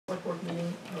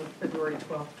February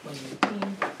 12th,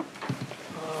 2018.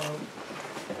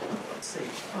 Let's see,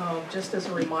 just as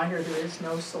a reminder, there is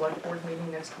no select board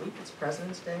meeting next week. It's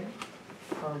President's Day.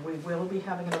 We will be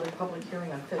having another public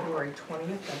hearing on February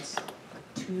 20th. That's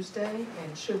a Tuesday.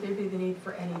 And should there be the need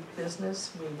for any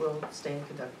business, we will stay and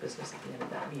conduct business at the end of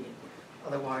that meeting.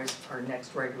 Otherwise, our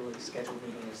next regularly scheduled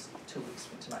meeting is 2 weeks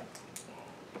from tonight.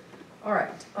 All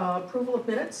right, approval of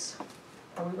minutes.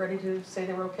 Are we ready to say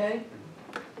they were okay?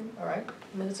 All right,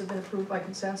 minutes have been approved by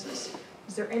consensus.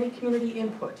 Is there any community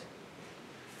input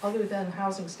other than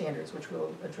housing standards, which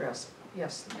we'll address?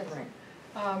 Yes,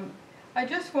 Lorraine. I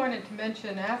just wanted to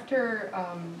mention, after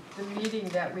the meeting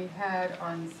that we had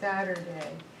on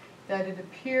Saturday, that it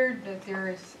appeared that there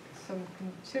is some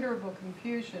considerable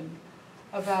confusion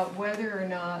about whether or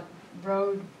not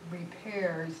road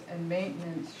repairs and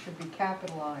maintenance should be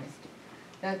capitalized.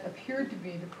 That appeared to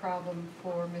be the problem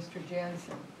for Mr.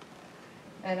 Jansen.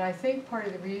 And I think part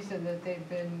of the reason that they've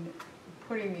been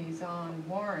putting these on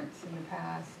warrants in the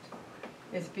past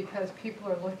is because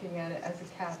people are looking at it as a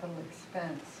capital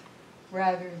expense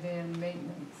rather than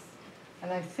maintenance.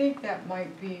 And I think that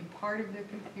might be part of the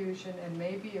confusion, and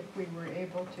maybe if we were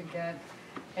able to get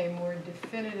a more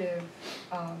definitive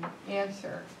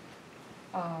answer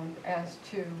as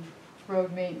to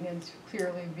road maintenance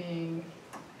clearly being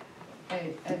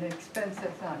an expense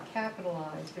that's not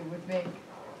capitalized, it would make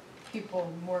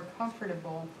people more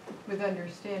comfortable with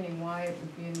understanding why it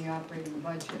would be in the operating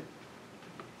budget.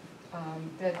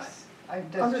 That's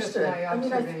just my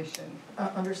observation.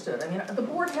 Understood. I mean, the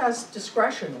board has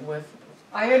discretion with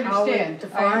I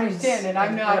understand, and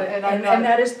I'm not, and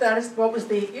that is what was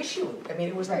the issue. I mean,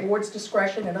 it was the board's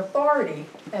discretion and authority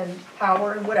and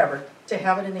power and whatever to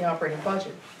have it in the operating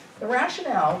budget. The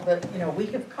rationale that we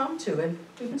have come to, and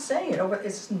we've been saying it over,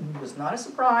 it was not a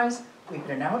surprise. We've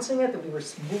been announcing it that we were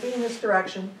moving in this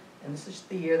direction, and this is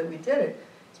the year that we did it.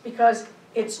 It's because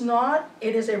it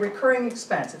is a recurring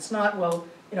expense. It's not, well,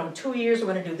 in 2 years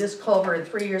we're going to do this culvert, in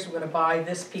 3 years we're going to buy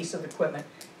this piece of equipment.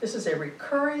 This is a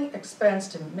recurring expense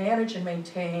to manage and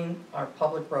maintain our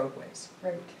public roadways.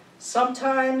 Right.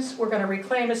 Sometimes we're going to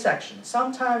reclaim a section.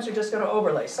 Sometimes we're just going to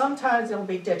overlay. Sometimes it'll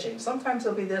be ditching. Sometimes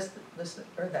it'll be this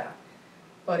or that.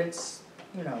 But it's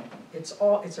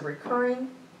a recurring,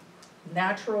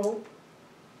 natural,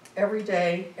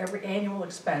 everyday, every annual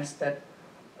expense that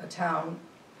a town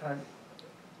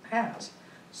has.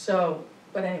 So,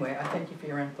 but anyway, I thank you for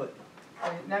your input.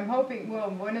 And I'm hoping, well,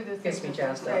 one of the things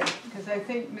because I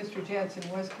think Mr. Jansen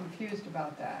was confused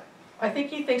about that. I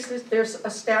think he thinks there's a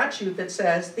statute that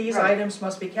says these items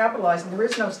must be capitalized, and there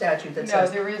is no statute that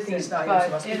says these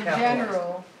items must be capitalized. In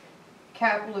general,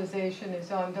 capitalization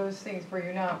is on those things where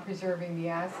you're not preserving the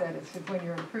asset, it's when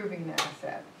you're improving the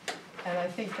asset. And I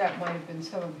think that might have been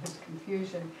some of his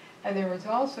confusion. And there was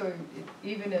also,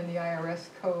 even in the IRS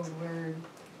code where,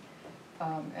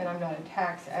 and I'm not a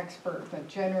tax expert, but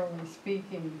generally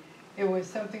speaking, it was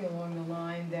something along the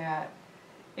line that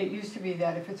it used to be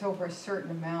that if it's over a certain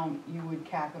amount, you would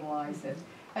capitalize it.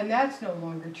 And that's no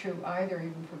longer true either,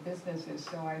 even for businesses.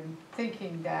 So I'm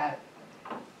thinking that,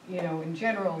 in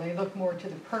general, they look more to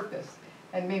the purpose.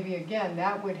 And maybe, again,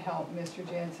 that would help Mr.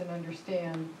 Jansen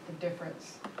understand the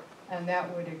difference. And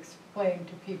that would explain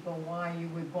to people why you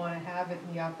would want to have it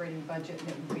in the operating budget, and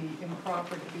it would be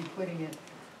improper to be putting it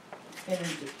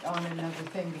on another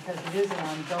thing, because it is an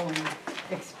ongoing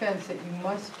expense that you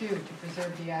must do to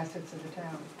preserve the assets of the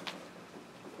town.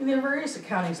 And there are various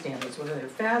accounting standards, whether they're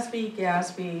FASB,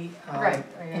 GASB, right,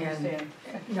 I understand.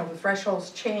 And the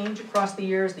thresholds change across the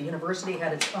years. The university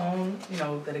had its own,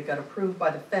 that it got approved by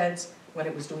the feds when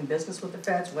it was doing business with the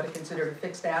feds, what it considered a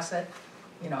fixed asset,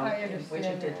 which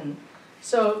it didn't.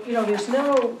 So there's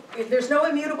no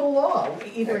immutable law,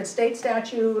 either in state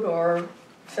statute or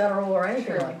federal or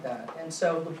anything like that. And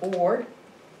so the board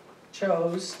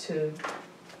chose to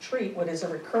treat what is a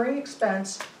recurring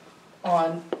expense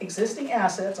on existing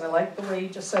assets, I like the way you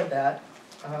just said that,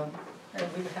 and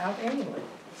we would have annually.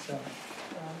 So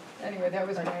anyway, that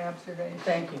was my observation.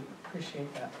 Thank you,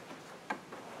 appreciate that.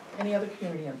 Any other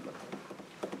community input?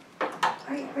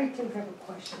 I do have a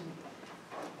question.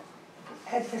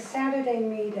 At the Saturday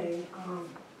meeting,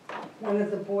 one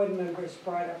of the board members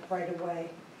brought up right away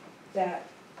that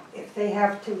if they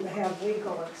have to have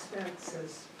legal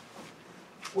expenses,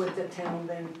 would the town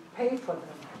then pay for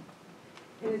them?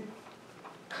 And it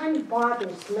kind of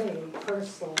bothers me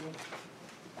personally,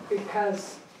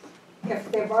 because if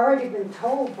they've already been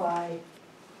told by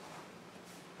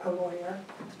a lawyer.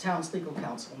 The town's legal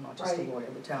counsel, not just the lawyer,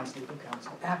 the town's legal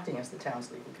counsel, acting as the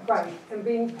town's legal counsel. Right, and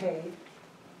being paid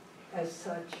as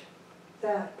such,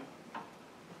 that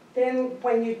then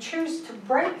when you choose to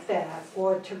break that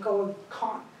or to go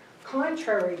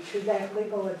contrary to that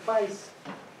legal advice,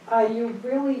 are you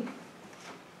really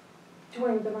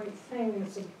doing the right thing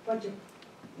as a budget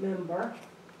member?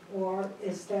 Or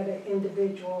is that an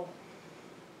individual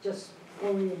just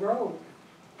on the road?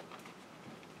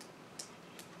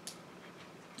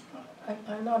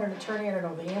 I'm not an attorney, I don't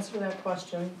know the answer to that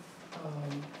question.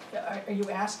 Are you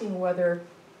asking whether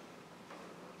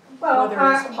it's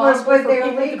possible was for there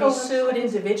people to legal be sued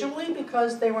expense? individually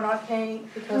because they were not paying,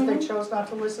 because they chose not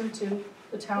to listen to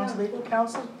the town's Yeah. legal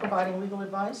counsel providing legal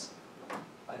advice?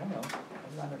 I don't know,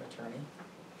 I'm not an attorney,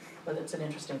 but it's an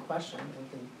interesting question.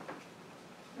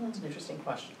 It's an interesting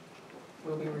question.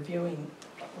 We'll be reviewing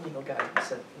legal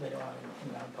guidance later on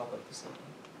in non-public this evening.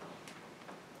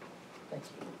 Thank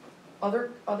you.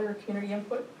 Other community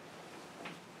input?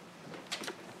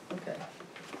 Okay.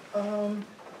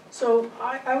 So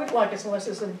I would like, unless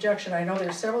there's an objection, I know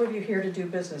there's several of you here to do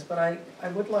business, but I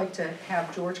would like to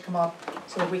have George come up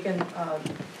so that we can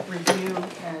review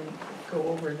and go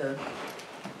over the,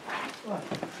 what?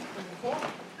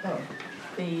 Oh,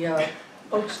 the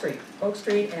Oak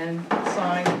Street and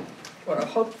sign, or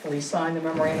hopefully sign the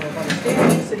memorandum of understanding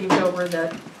with the city of Dover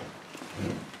that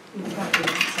we can't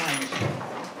really sign this.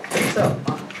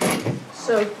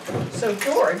 So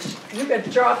George, you got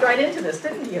dropped right into this,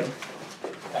 didn't you?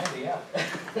 Kinda, yeah.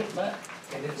 But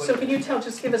it is what So it can is. you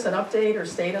just give us an update or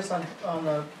status on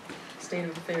the state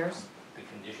of affairs? The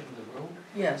condition of the road,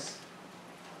 Yes.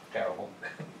 terrible.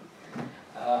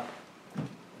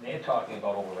 They're talking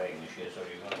about overlaying this year, so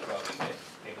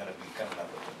they're gonna be coming up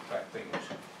with some correct figures.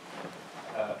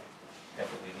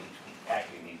 Definitely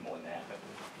actually need more than that, but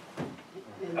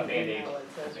a Band-Aid.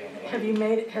 Have we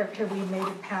made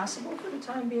it passable for the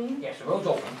time being? Yes, the road's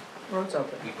open. Road's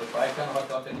open. We put 5 ton hot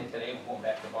dog in here today, we're going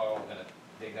back tomorrow, we're gonna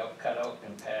dig out, cut out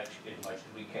and patch as much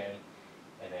as we can.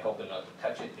 And they're hoping not to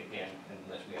touch it again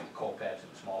unless we have the coal patch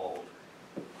and small holes.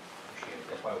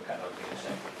 That's why we're cutting out the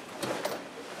section.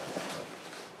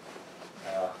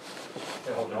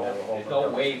 There's no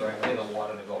way for the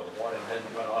water to go. The water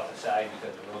doesn't run off the side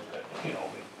because the road's got,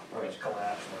 where it's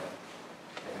collapsed or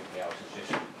everything else. It's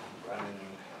just running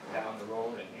down the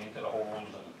road and into the holes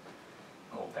and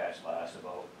coal patch lasts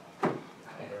about,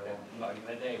 not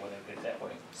even a day when it gets that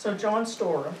way. So John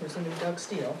Storer, who's the new Doug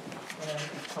Steele,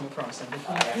 come across him.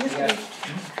 I actually had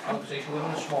a conversation with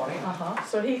him this morning.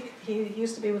 So he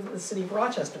used to be with the city of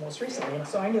Rochester most recently, and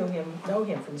so I know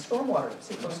him from the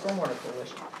Stormwater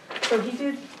Coalition. So he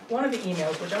did one of the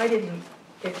emails, which I didn't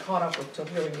get caught up with till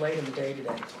really late in the day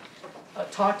today,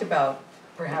 talked about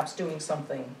perhaps doing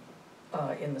something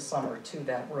in the summer to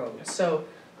that road.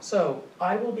 So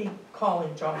I will be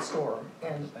calling John Storer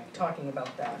and talking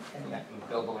about that. And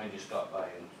Bill Belen just stopped by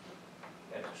and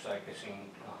at the site,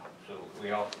 so we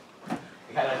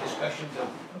had a discussion of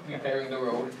repairing the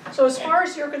road. so as far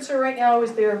as you're concerned right now,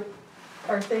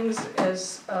 are things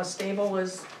as stable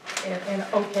as, and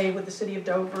okay with the city of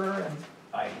Dover? And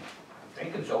I'm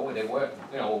thinking so, they work,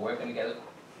 we're working together.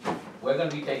 We're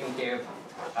gonna be taking care of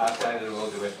our side of the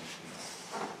road, the rest of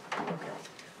the street. okay.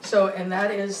 So, and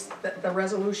that is the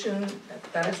resolution,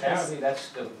 that is. Apparently, that's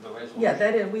the resolution. Yeah,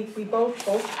 that is, we've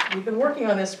been working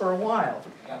on this for a while.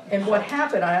 Yeah. And what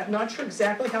happened, I'm not sure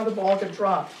exactly how the ball got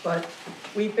dropped, but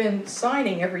we've been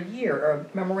signing every year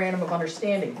a memorandum of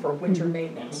understanding for winter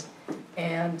maintenance.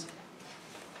 And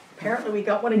apparently we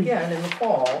got one again in the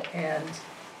fall, and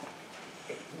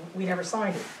we never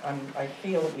signed it. I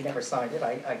feel that we never signed it,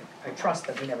 I trust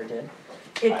that we never did.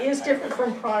 It is different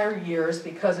from prior years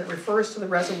because it refers to the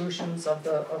resolutions of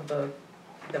the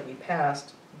that we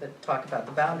passed that talk about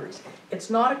the boundaries. It's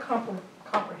not a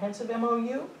comprehensive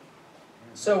MOU,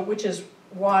 so which is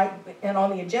why, and on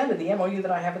the agenda, the MOU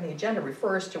that I have on the agenda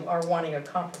refers to our wanting a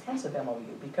comprehensive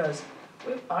MOU because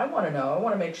I want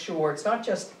to make sure it's not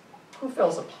just who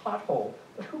fills a pothole,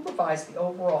 but who provides the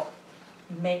overall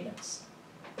maintenance.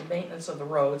 The maintenance of the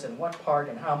roads and what part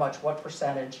and how much, what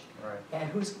percentage, and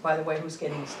who's, by the way, who's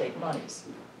getting the state monies.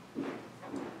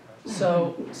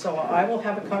 So I will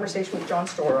have a conversation with John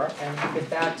Storer and get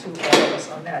back to all of us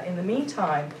on that. In the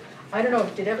meantime, I don't know,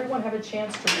 did everyone have a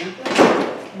chance to read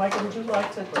this? Michael, would you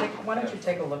like to why don't you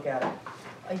take a look at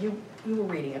it? You were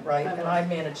reading it, right? And I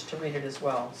managed to read it as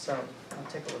well, so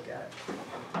I'll take a look at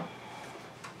it.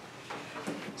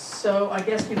 So I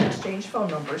guess we've exchanged phone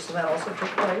numbers, so that also took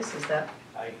place, is that?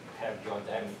 I have John's,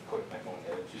 I haven't put my phone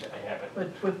there, it's just I have it.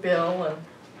 With Bill and,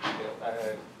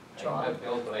 I don't have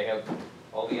Bill, but I have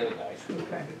all the other guys.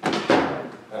 okay,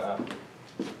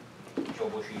 Joe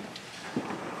Bushy.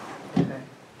 okay.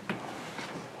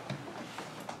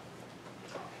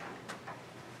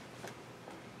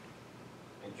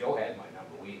 And Joe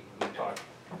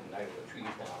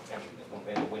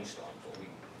Flintstone, so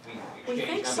we We exchanged think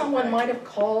numbers someone back. might have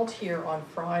called here on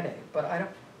Friday, but I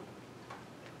don't,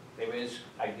 There is,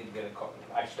 I did get a call,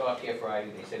 I stopped here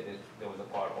Friday, they said that there was a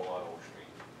pothole on Oak Street.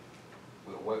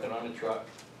 We were working on the truck,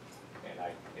 and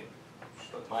it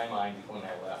slipped my mind when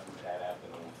I left that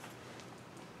afternoon.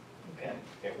 And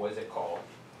it was a call,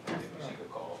 I didn't receive a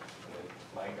call, and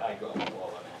then I dropped the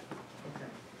ball on that. okay.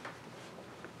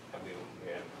 And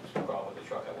we had a problem with the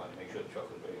truck, I wanted to make sure the truck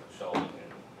was ready for selling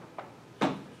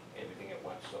and everything at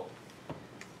once, so.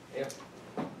 Yeah,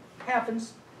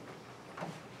 Happens.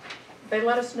 They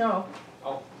let us know.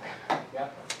 oh, yeah.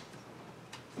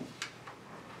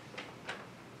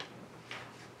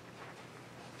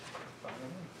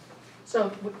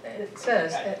 So it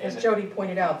says, And as the- Jody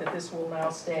pointed out, that this will now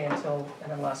stay until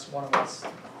and unless one of us,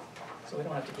 so we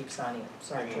don't have to keep signing it. I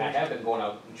Sorry, mean, I George. have been going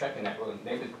out and checking that road, and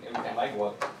they've been, every time I go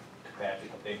up to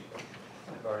Patrick, they,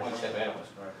 one step ahead of us,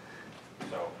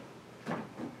 so.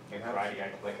 And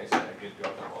Friday, like I said, I did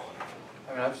drop the ball.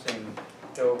 I mean, I've seen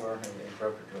Dover,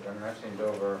 I've seen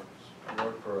Dover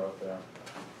work crew out there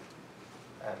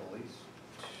at least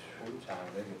 2 times,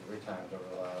 maybe 3 times over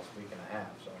the last week and a half,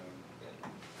 so I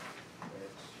mean,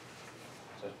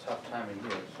 it's a tough time of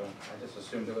year, so I just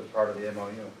assumed it was part of the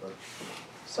MOU, but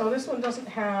So this one doesn't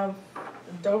have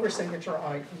Dover signature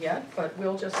on it yet, but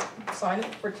we'll just sign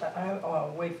it for,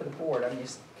 I'll wait for the board. I mean,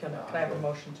 can I have a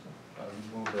motion to? I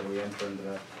move that we enter into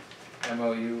the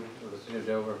MOU with the city of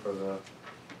Dover for the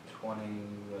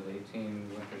 2018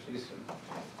 winter season.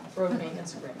 Road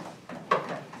maintenance agreement.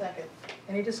 Okay. Second.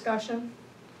 Any discussion?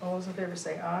 All those in favor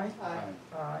say aye.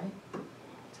 Aye. Aye.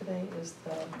 Today is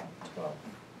the 12th.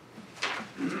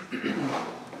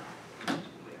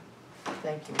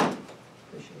 Thank you.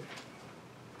 Appreciate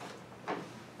it.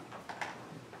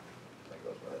 That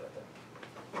goes with it,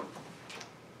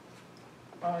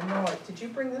 I think. No, did you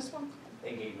bring this one?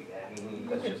 They gave me that,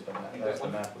 That's just the map, that's the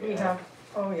map We have,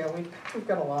 oh yeah, we've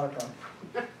got a lot of them.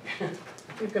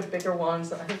 We've got bigger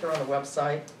ones, I think they're on the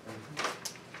website.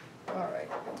 All right,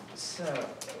 so,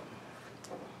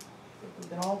 we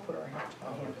can all put our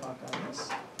hand talk on this.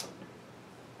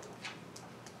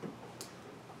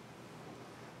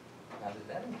 Now, does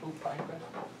that include Pinecrest?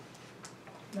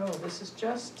 No, this is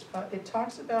just, it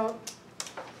talks about,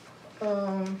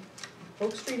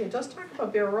 Oak Street, it does talk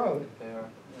about Bear Road, There.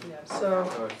 so,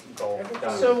 So it's gold, Everything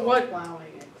down So to gold. what-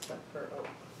 Plowing except for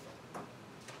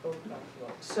oak.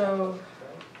 so,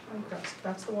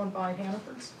 that's the one by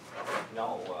Hannaford's?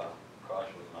 No, across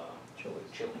from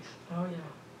Chili's. Oh, yeah,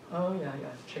 oh, yeah, yeah.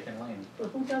 Chicken Lane. But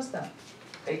who does that?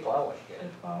 They plow it,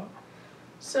 yeah.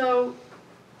 So,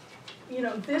 you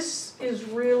know, this is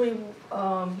really,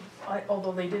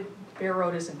 although they did, Bear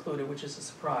Road is included, which is a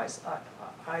surprise.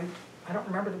 I don't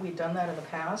remember that we'd done that in the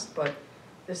past, but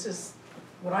this is,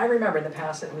 what I remember in the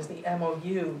past, it was the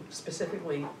MOU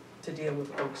specifically to deal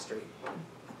with Oak Street.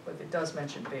 But it does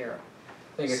mention Bear.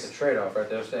 I think it's a trade-off, right?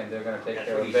 They're saying they're gonna take That's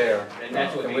care what of he Bear. said, and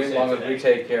that's what And they we, as said long as we today.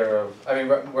 take care of, I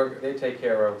mean, they take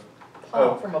care of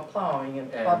Plow, Oak, from a plowing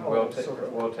and and potholes sort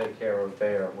of. we'll take care of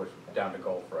Bear, which, down to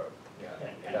Gulf Road. Yeah,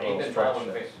 That and little they've been stretch plowing,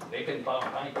 that's- they've been plowing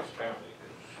Pinecrest apparently.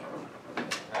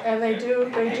 'Cause, And they do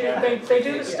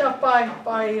the stuff by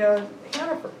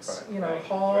Hannaford's, you know, Right.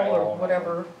 Hall Right. or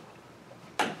whatever.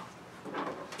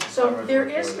 So Summers there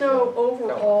work is really no good.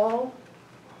 overall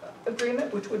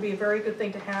agreement, which would be a very good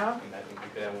thing to have. And I think we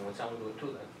could have one with someone do it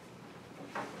too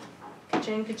then.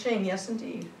 Ka-ching, ka-ching, yes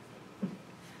indeed.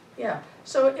 Yeah,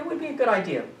 so it would be a good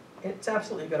idea. It's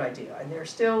absolutely a good idea. And there's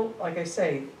still, like I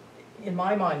say, in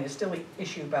my mind, there's still an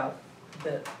issue about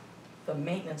the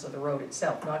maintenance of the road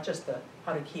itself, not just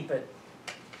how to keep it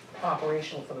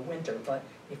operational for the winter, but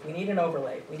if we need an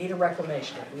overlay, if we need a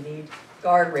reclamation, if we need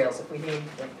guardrails, if we need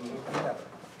whatever.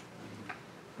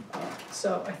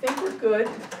 So I think we're good.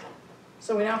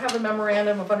 So we now have a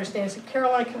memorandum of understanding. So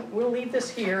Caroline, we'll leave this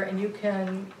here and you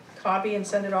can copy and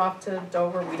send it off to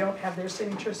Dover. We don't have their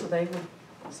signature, so they would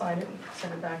sign it and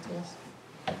send it back to us.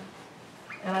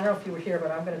 And I don't know if you were here,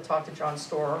 but I'm gonna talk to John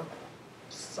Storer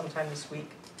sometime this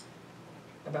week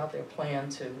about their plan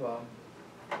to,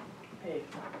 Hey,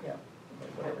 yeah,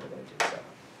 whatever they're gonna do, so.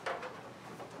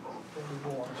 There'll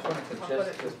be more. It's funny, 'cause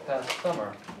just this past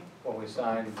summer, when we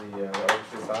signed the Oak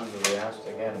Street boundary, we asked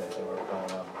again if they were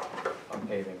planning on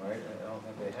paving, right? I don't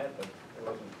think they had, but it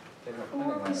wasn't, they weren't Who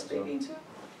planning are on we it, so. speaking to?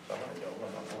 Somebody, I don't know,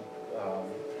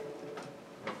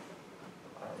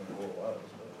 I don't remember who it was,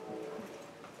 but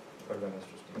it could have been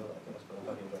Mr. Steele, I guess, but I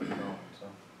thought he was gone, so.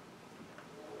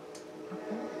 I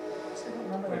don't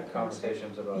remember We that had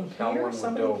conversations about In here, Calhoun with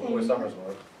somebody Dover, came with here?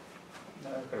 Summersworth. No,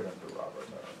 it could have been through Roberts,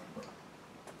 I don't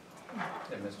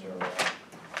remember. And Mr.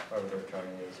 Or they're trying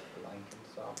to use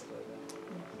blankets off of it.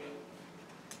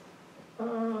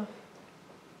 Oh,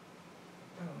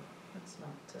 that's not,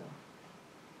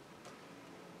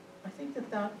 I think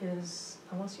that is,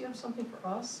 unless you have something for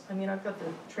us, I mean, I've got the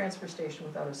transfer station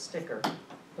without a sticker,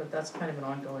 but that's kind of an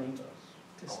ongoing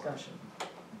discussion,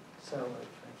 so.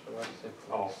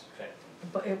 Oh, okay.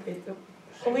 But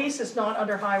police is not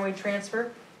under highway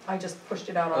transfer, I just pushed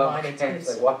it out online, It's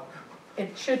like, what?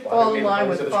 it should Well, I fall didn't in mean line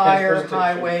police with at the fire, transfer station.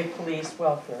 highway, police,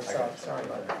 welfare, I so, got you. sorry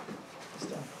about that.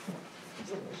 Just,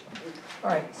 all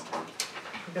right,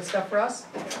 you got stuff for us?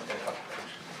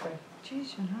 Okay.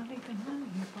 Geez, you're not even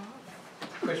on here, Bob.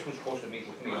 Chris was supposed to meet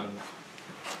with me on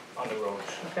the roads.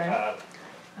 Okay.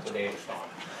 The day it's on,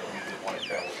 so he didn't want to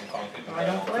travel from Concord. I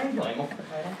don't blame him. Blame him. I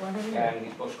don't blame him either. And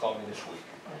he's supposed to call me this week.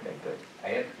 Okay, good. I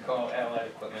had to call Allied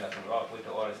Equipment up in Rockwood to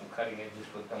order some cutting edges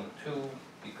with them too,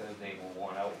 because they were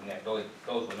worn out, and that, those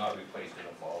were not replaced in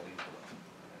the fall, these were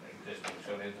existing,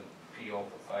 so there's a PO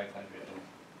for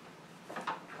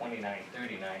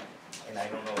 $529.39, and I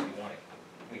don't know if you want it,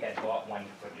 we had bought one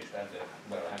for just under,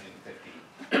 about $150,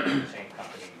 the same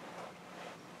company,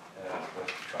 with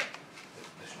the truck,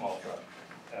 the small truck,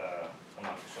 a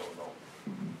month or so ago.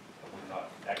 But we're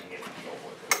not, I can get a PO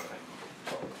for it, $150,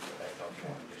 but I thought you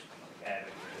wanted just add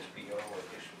it to this PO or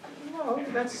just. No,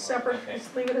 that's separate, Okay.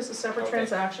 just leave it as a separate Okay.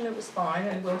 transaction, it was fine,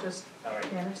 and we'll just All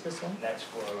right, manage this one. that's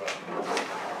for,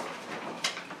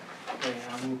 Okay,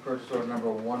 I'll move purchase order number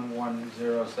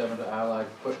 1107 to Allied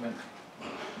Equipment,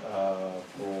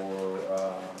 for,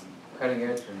 cutting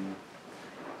edge and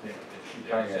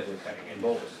cutting edges and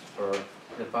bolts for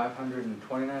the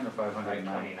 529 or 509?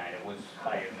 529, it was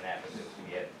higher than that, but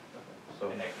we had So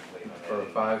an extra blade on that. for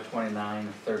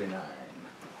 529.39.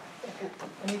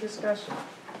 Any discussion?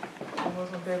 All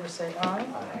those in favor say aye.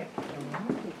 Aye.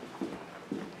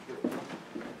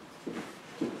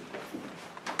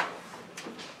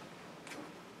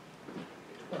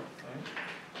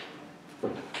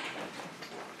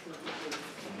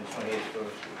 And this one is for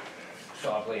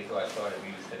saw blade that I started to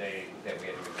use today that we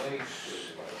had to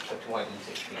replace for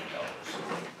 $216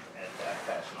 at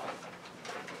Fastenal.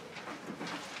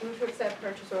 Move to accept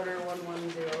purchase order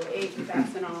 1108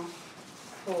 Fastenal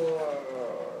for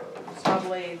saw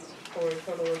blades for a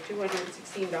total of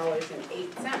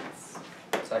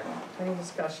 $216.08. Second. Any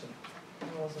discussion?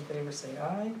 All those in favor say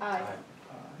aye. Aye. Aye.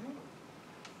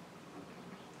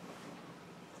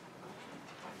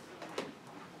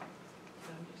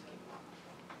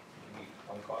 You need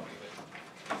one copy of it.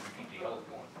 You keep the yellow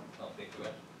one, I'll take the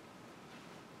rest.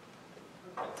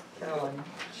 Caroline,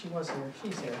 she was here,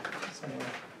 she's here, somewhere.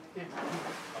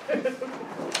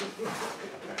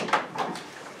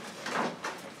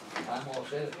 I'm all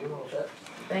set, you're all set.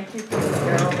 Thank you for the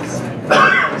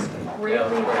Carol's,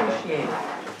 greatly appreciated.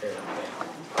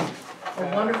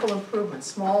 A wonderful improvement,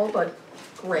 small but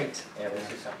great. Yeah,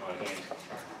 this is something on hand.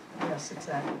 Yes,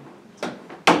 exactly. All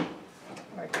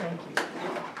right, thank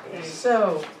you.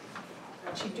 So,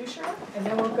 Chief Ducharme, and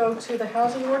then we'll go to the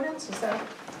housing ordinance, is that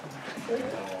good?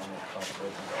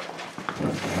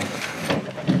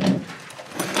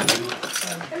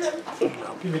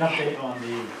 I'll give you an update on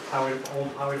the old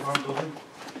highway department building.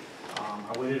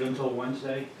 I waited until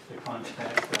Wednesday to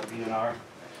contact B&R.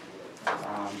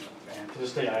 And to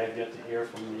this day, I have yet to hear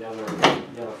from the other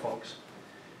folks.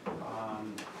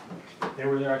 They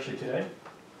were there actually today.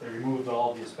 They removed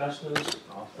all the asbestos,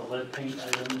 the lead paint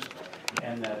items,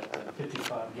 and that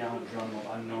 55-gallon drum of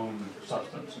unknown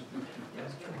substance.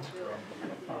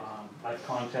 I've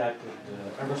contacted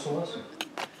Eversource,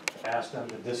 asked them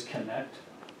to disconnect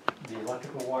the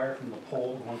electrical wire from the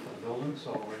pole, the one for the building,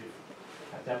 so we're ready,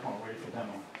 at that point, we're ready for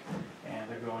demo. And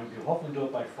they're going to hopefully do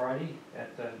it by Friday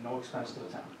at no expense to the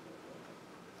town.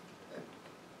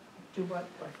 Do what,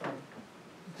 by Friday?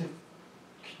 To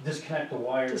disconnect the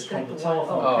wires Disconnect from the the wire.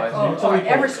 telephone. Oh, I see. Oh, utility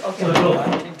pole okay. to the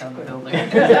building.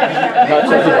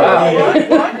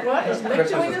 What, is Mick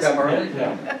Christmas doing has this? come early.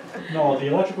 Yeah. No, the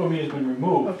electrical meter has been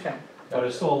removed, Okay, but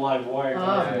it's still a live wire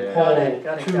Ah, going from the got it, pole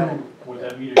got it, to got it. where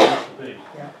that meter used to be.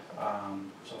 yeah.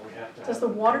 So we have to. Does the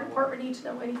water department need to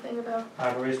know anything about?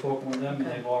 I've already spoken with them, and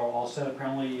Okay. they've all said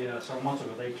apparently several months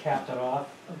ago, they capped it off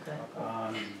Okay,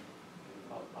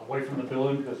 away from the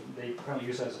building because they apparently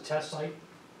use it as a test site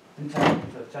in town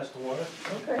to test the water.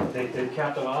 okay, They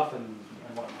capped it off and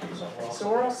whatnot, so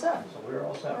we're all set. so we're all set. So we're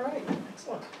all set. All right,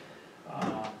 excellent.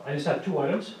 I just have two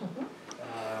items. Mhm.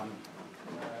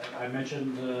 I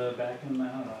mentioned back in, I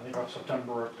don't know, I think about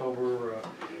September, October,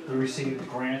 we received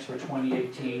grants for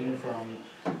 2018 from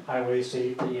Highway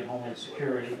Safety and Homeland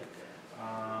Security.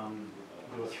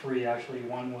 There were three actually.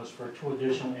 One was for 2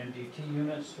 additional MDT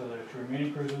units for the 2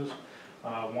 remaining cruisers.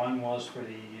 One was for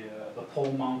the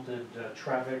pole-mounted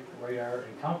traffic radar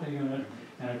encounter unit,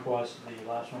 and of course, the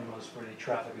last one was for the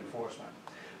traffic enforcement.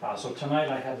 So tonight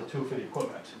I have the two for the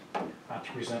equipment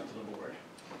to present to the board.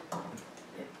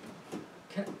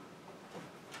 Can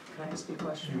I ask you a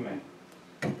question? You may.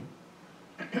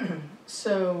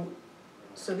 So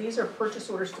these are purchase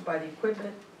orders to buy the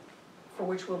equipment for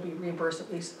which will be reimbursed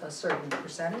at least a certain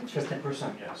percentage?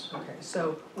 50%, yes. Okay,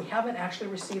 so we haven't actually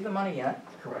received the money yet,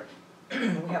 Correct. we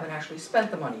haven't actually spent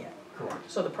the money yet.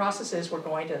 Correct. So the process is we're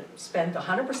going to spend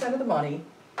 100% of the money,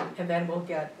 and then we'll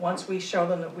get, once we show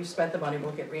them that we've spent the money,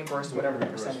 we'll get reimbursed whatever the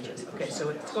Reimbursed percentage is. Okay, so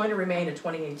 50%, it's yes. going to remain a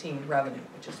 2018 revenue,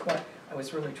 which is what I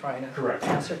was really trying to Correct.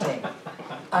 ascertain.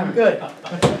 I'm good.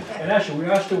 And actually, we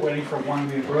are still waiting for one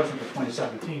reimbursement for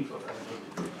 2017 for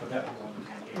that one.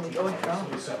 Oh,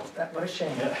 no. So, What a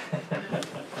shame. yeah.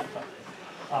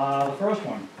 The first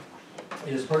one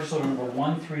is purchase order number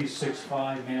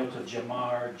 1365 mailed to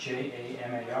Jamar,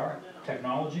 Jamar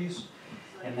Technologies,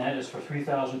 and that is for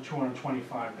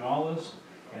 $3,225,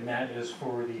 and that is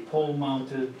for the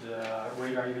pole-mounted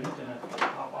radar unit, and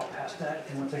I'll pass that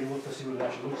if you want to take a look to see what it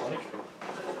actually looks like.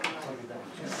 Plug it down.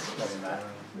 Doesn't matter.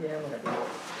 Yeah, whatever.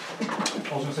 I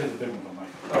was gonna say the big one, Mike.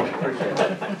 Oh, appreciate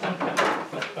it.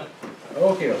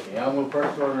 Okay, I'll move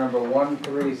purchase order number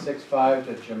 1365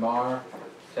 to Jamar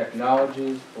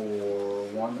Technologies for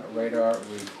one radar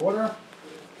recorder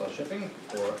plus shipping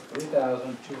for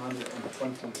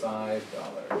 $3,225.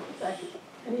 Second.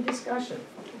 Any discussion?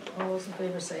 All those in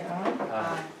favor say aye.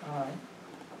 Aye. Aye.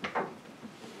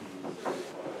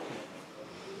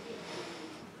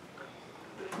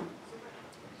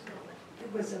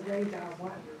 It was a radar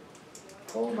what?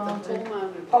 Pole mounted.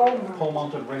 Pole mount.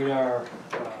 Pole-mounted radar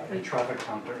and traffic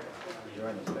counter.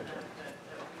 Enjoying this picture.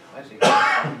 Actually, by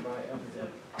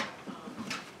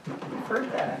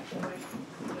Heard that actually.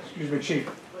 Excuse me, chief,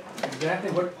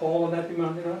 exactly what pole would that be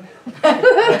mounted on?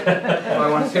 I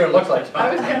want to see what it looks like.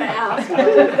 I was gonna ask.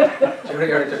 She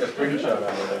already took a screenshot of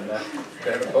it and got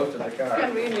it posted in the It's gonna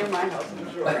car. be near my house,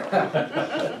 I'm sure. Oh,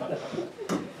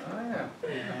 yeah.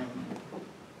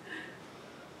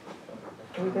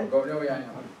 Are we good? Go, no, yeah.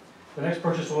 The next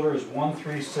purchase order is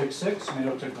 1366, made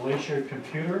up to Glacier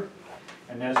Computer,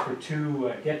 and that's for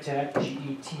two GetTac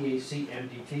GETAC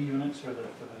MDT units for the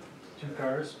two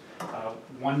cars.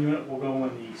 One unit will go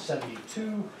in the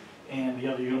 72, and the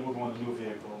other unit will go in the new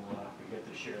vehicle we get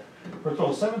this year. For a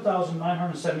total of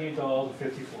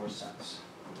 $7,978.54.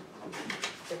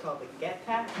 They're called the Get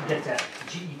Pack. GetTac,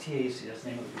 GETAC, that's the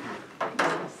name of the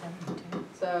computer.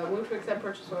 So move to accept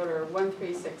purchase order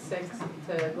 1366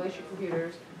 to Glacier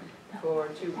Computers for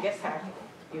two Get Pack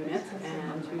units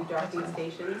and two docking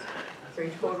stations for a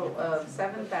total of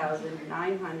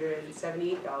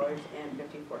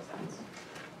 $7,978.54.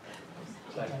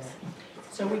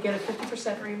 So we get a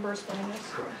 50% reimbursement on this?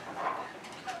 Correct.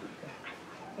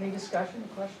 Any discussion,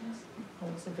 questions? All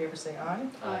those in favor say aye.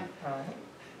 Aye. Aye.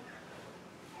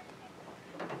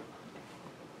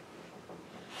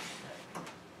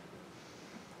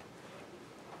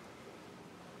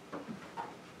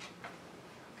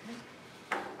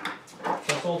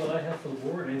 That's all that I have for the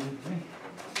board, anything for me?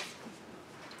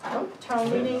 Oh,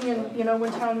 town meeting, and you know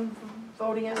when town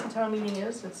voting is and town meeting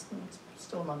is, it's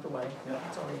still a month away. Yeah.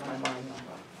 It's already in my mind now.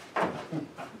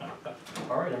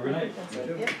 All right, have a good night. That's You it.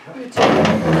 too. Yep, you too.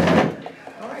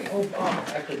 All right.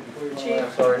 Actually, before you go, I'm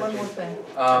Chief, sorry. one more thing.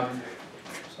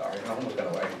 Sorry, I almost got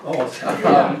away. Oh,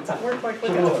 We're quite should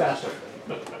quick. a little faster.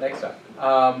 Next time.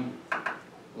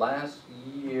 Last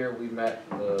year, we met,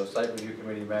 the site review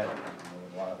committee met,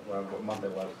 what month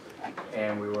it was,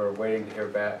 and we were waiting to hear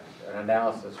back an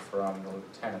analysis from the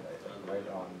lieutenant, I think, right,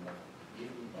 on the,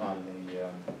 I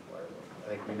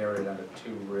think we narrowed it down to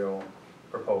two real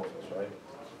proposals, right?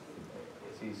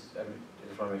 I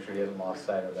just wanna make sure he hasn't lost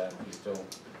sight of that, he's still,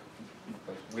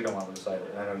 we don't want to lose sight of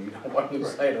it, and I know you don't want to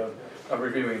lose sight of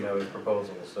reviewing those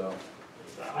proposals, so.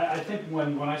 I think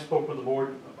when I spoke with the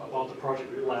board about the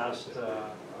project last,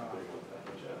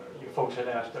 you folks had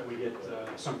asked that we get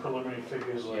some preliminary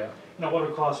figures, like, Yeah. you know, what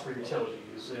it costs for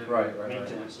utilities and Right.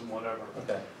 maintenance and whatever.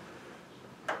 Okay.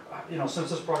 You know, since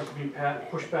this project's being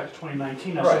pushed back to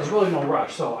 2019, I Right. said there's really no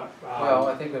rush, so. Well,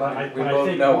 I think that But I we both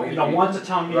think, know you know, we- once the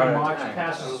town run meeting out of March time,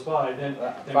 passes so. us by, then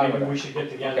Fine maybe with we it. should get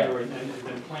together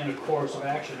and plan a course of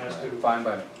action as to Fine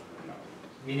by me.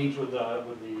 meetings with the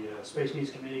Space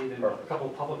Needs Committee, then a Perfect. couple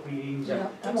of public meetings. Yeah,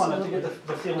 I wanted to absolutely. get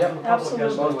the feeling Yep. from the public as to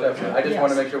Absolutely. Most definitely, I just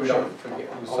wanna Yes. make sure we don't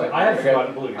forget. lose Oh, sight. I haven't Forget-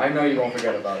 forgotten, believe me. I know you won't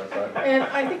forget about it, but. And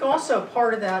I think also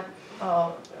part of that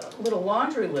little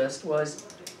laundry list was,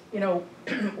 you know,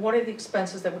 what are the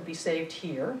expenses that would be saved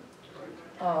here?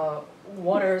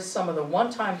 what are some of the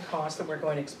one-time costs that we're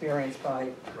going to experience by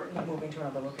moving to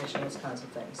another location, those kinds of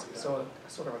things. So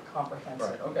sort of a comprehensive.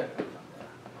 Right, okay.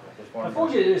 Just one-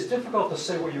 Unfortunately, it's difficult to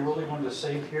say what you really wanted to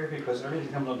save here because everything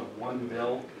comes under one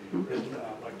bill.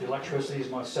 Like the electricity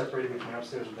is not separated between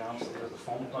upstairs and downstairs, the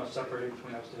phone is not separated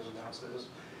between upstairs and downstairs.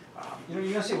 You're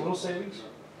gonna see a little savings,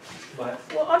 but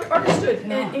Well, understood,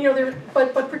 and,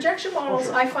 but projection models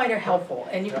I find are helpful,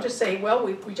 and you can just say, well,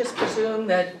 we just presume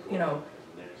that,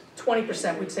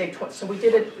 20%, we'd say, so we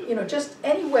did it, just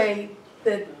any way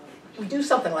that we do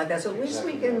something like that, so at least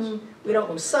we don't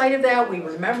lose sight of that, we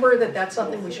remember that that's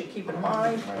something we should keep in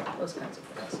mind, those kinds of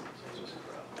things.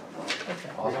 Okay,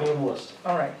 I'll go on the list.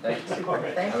 all right, Thank you. super,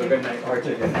 thank Have a you. good night.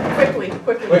 Quickly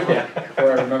Quick, now. yeah,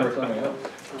 before I remember something else.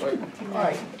 Quick. All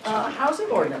right, housing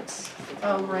ordinance.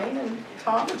 Lorraine and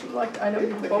Tom, would you like, I know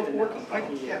you're both working,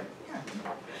 yeah.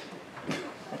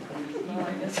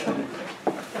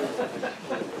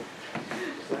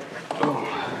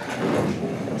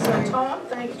 So Tom,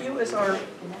 thank you as our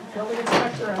building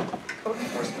inspector and code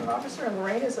enforcement officer, and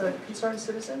Lorraine is a concerned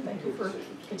citizen. Thank you for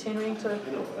continuing to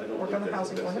work on the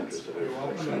housing ordinance. You're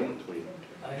welcome.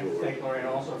 I have to thank Lorraine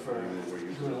also for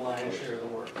doing the lion's share of the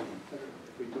work.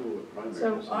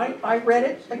 So I read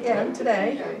it again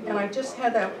today, and I just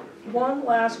had that one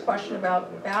last question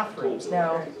about bathrooms.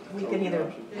 Now, we can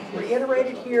either reiterate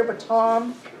it here, but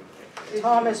Tom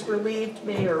has relieved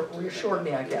me, or reassured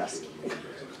me, I guess.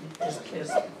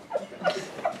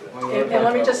 And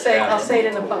let me just say, I'll say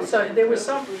it in the, so there was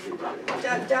some,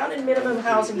 down in minimum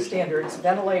housing standards,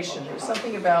 ventilation, there's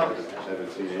something about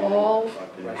all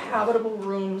habitable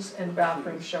rooms and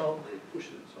bathrooms shall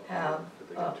have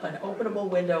an openable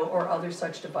window or other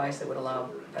such device that would allow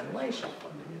ventilation.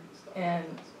 And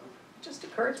it just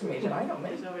occurred to me that I don't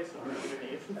make,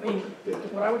 I mean,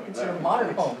 what I would consider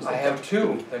modern homes. I have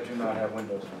two that do not have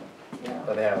windows in them, Yeah.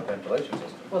 but they have a ventilation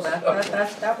system. Well,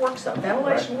 that works out,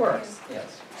 ventilation works.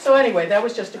 Yes. So anyway, that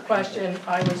was just a question.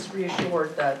 I was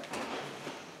reassured that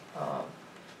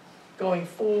going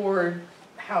forward,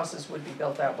 houses would be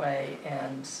built that way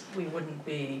and we wouldn't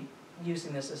be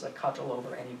using this as a cudgel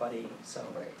over anybody. So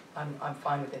I'm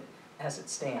fine with it as it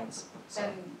stands. So.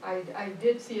 And I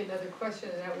did see another question,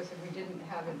 and that was if we didn't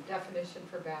have a definition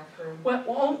for bathroom.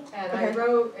 Well, And I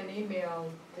wrote an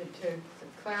email to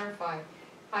clarify.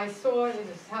 I saw in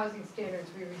the housing standards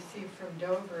we received from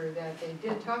Dover that they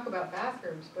did talk about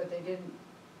bathrooms, but they didn't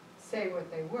say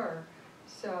what they were.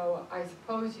 So I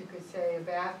suppose you could say a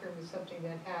bathroom is something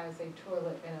that has a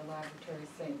toilet and a lavatory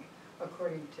sink,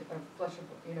 according to a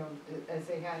flushable, as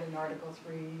they had in Article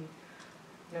 3,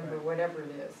 number whatever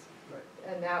it is.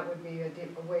 Right. And that would be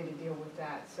a way to deal with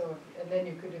that. So, and then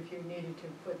you could, if you needed to,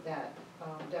 put that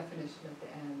definition at the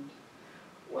end.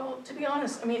 Well, to be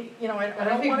honest, I mean, I I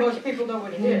don't think want most to. people know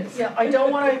what it is. Yeah, I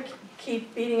don't want to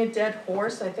keep beating a dead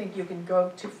horse. I think you can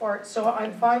go too far. So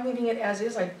I'm fine leaving it as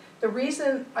is. The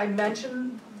reason I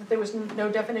mentioned that there was no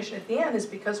definition at the end is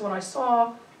because when I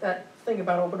saw that thing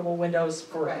about openable windows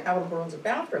for Right. habitable rooms and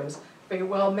bathrooms, I figured,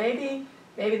 well, maybe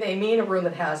they mean a room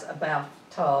that has a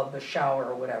bathtub, a shower,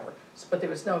 or whatever. But there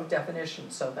was no definition,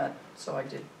 so I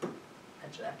did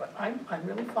mention that. But I'm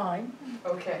really fine.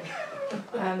 Okay.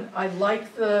 And I like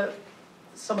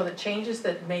some of the changes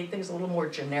that made things a little more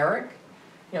generic.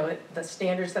 The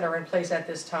standards that are in place at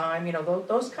this time,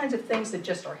 those kinds of things that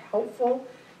just are helpful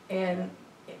in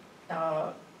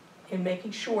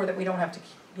making sure that we don't have to,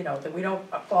 that we don't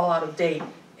fall out of date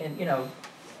in,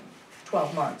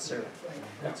 12 months or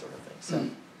that sort of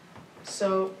thing.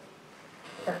 So,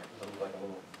 It looks like a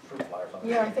little fruit fly or something.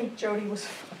 yeah, I think Jody was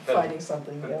finding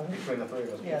something, yeah. Between the three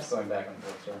of us, we're Yes. just going back and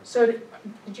forth, sir. So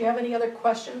did you have any other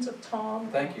questions of Tom?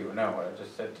 Thank you, no, I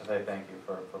just said to say thank you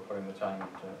for putting the time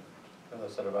into the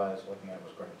set of eyes looking at it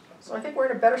was great. So I think we're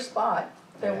in a better spot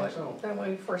than Yeah, so. when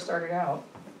we first started out,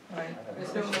 right?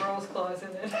 There's no morals clause in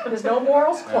it. There's no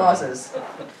morals clauses.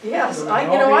 Yes, It would I,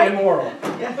 all be immoral.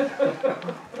 yeah.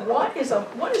 What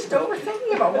is Dover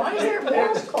thinking about? Why is there a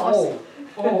morals clause?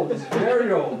 Old, it's very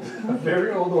old,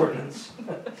 very old ordinance.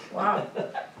 Wow.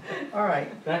 All right.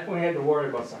 Back when we had to worry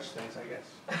about such things, I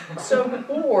guess. So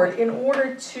board, in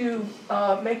order to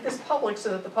make this public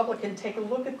so that the public can take a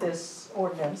look at this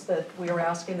ordinance that we are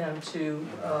asking them to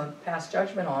pass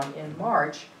judgment on in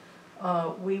March,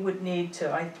 we would need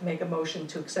to make a motion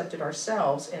to accept it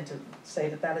ourselves and to say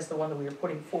that that is the one that we are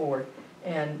putting forward.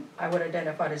 And I would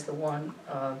identify it as the one,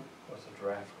 What's the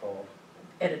draft called?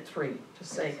 edit 3,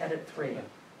 just say edit 3.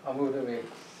 I'll move that we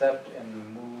accept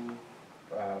and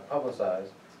publicize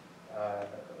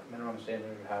minimum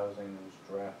standard housing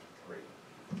draft 3.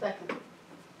 Second.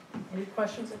 Any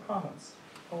questions or comments?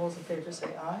 All those in favor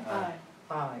say aye. Aye.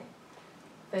 Aye.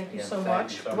 Thank you Again, so thank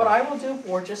much. you so What much. I will do,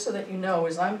 Board, just so that you know,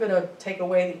 is I'm gonna take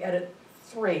away the edit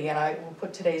 3, and I will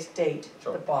put today's date at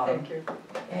Sure. the bottom. Thank you.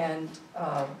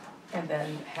 And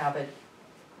then have it,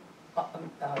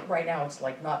 right now it's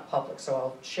like not public, so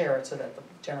I'll share it so that the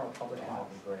general public That'll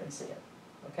be great. can see it,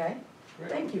 okay?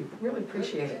 Great. Thank you, really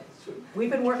appreciate it. We've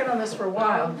been working on this for a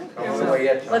while. Come on, wait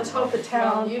yet, Tom. Let's hope the Well,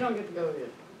 town, you don't get to go yet.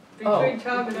 Between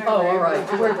Tom and I. oh, we're all able right,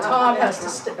 to do where it. Tom has to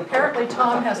stay, apparently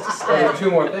Tom has to We stay. have 2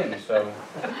 more things, so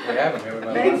we have them here. We might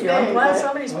as well- Thank you, I'm glad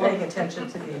somebody's paying attention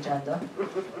to the agenda.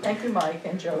 Thank you, Mike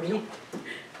and Jody.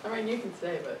 I mean, you can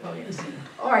stay, but. Oh, yes.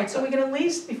 All right, so we can at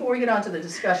least, before we get on to the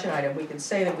discussion item, we can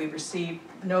say that we received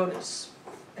notice,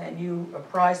 and you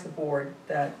apprised the board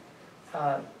that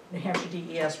New Hampshire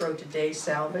DES wrote to Day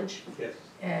Salvage Yes.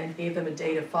 and gave them a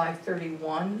date of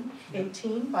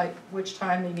 5/31/18, by which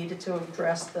time they needed to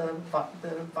address the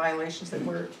violations that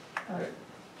were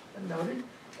noted.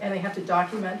 And they have to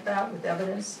document that with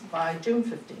evidence by June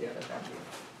 15th of that year.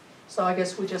 So I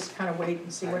guess we just kind of wait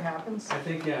and see what happens. I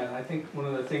think, yeah, I think one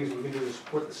of the things we can do to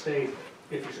support the state,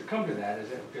 if you should come to that, is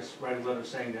that we just write a letter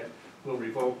saying that we'll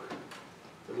revoke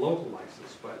the local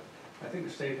license, but I think the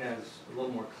state has a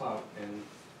little more clout and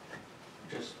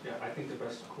just, yeah, I think the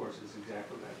best course is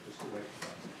exactly that, just to wait.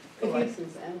 The If you-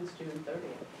 license ends June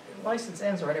 30th. License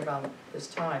ends right about this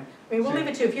time. I mean, we'll leave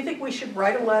it to you. If you think we should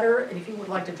write a letter, and if you would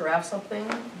like to draft something,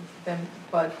 then,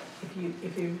 but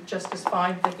if you just as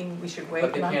fine thinking we should wait.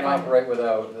 But they and I'm can't fine. operate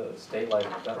without the state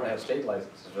license, doesn't have state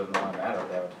licenses, it doesn't really matter if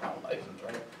they have a town license,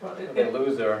 right? Well, If they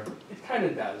lose their, it kind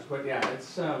of does, but yeah,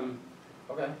 it's,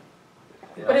 okay.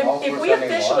 But I'm all if for we sending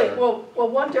a officially, letter. well,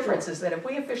 one difference is that if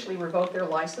we officially revoke their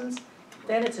license,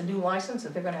 then it's a new license,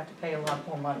 and they're gonna have to pay a lot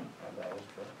more money. Yeah, that is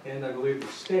true. and I believe the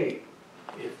state,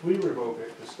 if we revoke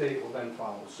it, the state will then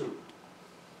follow suit.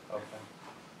 Okay.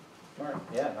 All right,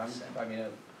 yeah, I mean,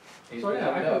 he's So, been yeah,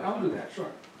 up. I'll do that,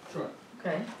 sure, sure.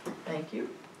 Okay, thank you.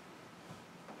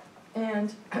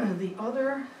 And the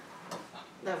other,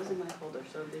 That was in my folder,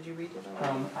 so did you read it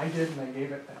all? I did, and I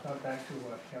gave it, I thought, back to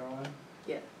Caroline.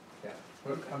 Yeah. Yeah,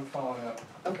 but I'm following up.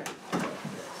 Okay.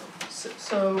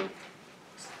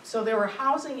 so there were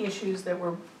housing issues that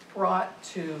were brought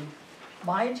to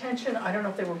my attention. I don't know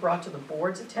if they were brought to the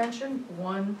board's attention.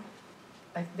 One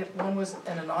was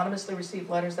an anonymously received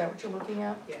letter, is that what you're looking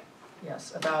at? Yeah.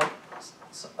 Yes, about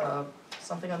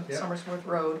something on Yeah. Summersworth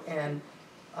Road and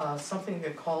something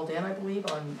that called in, I believe,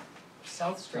 on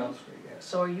South Street. South Street, yes.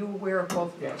 So are you aware of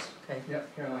both of those? Yes. Okay,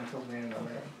 Yep, Caroline told me in okay.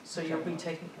 there. So you'll be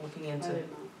looking I into, did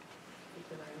not.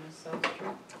 Did I miss South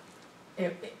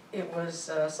Street? it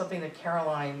was something that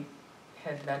Caroline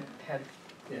had,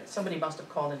 Yes. somebody must have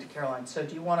called into Caroline. So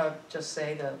do you wanna just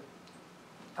say the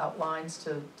outlines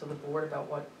to the board about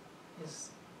what is,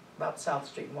 about South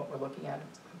Street and what we're looking at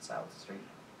on South Street?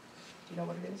 Do you know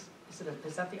what it is?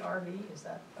 Is that the RV, is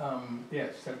that?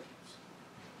 Yes, that's,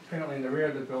 apparently in the rear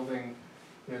of the building,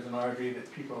 there's an RV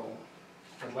that people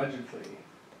allegedly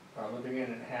are living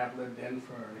in and have lived in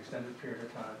for an extended period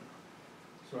of time.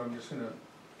 So I'm just gonna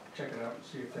check it out and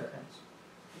see if that's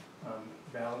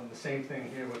valid. The same thing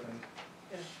here with an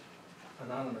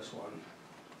anonymous one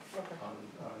Okay. on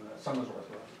Summersworth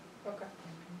Road. Okay.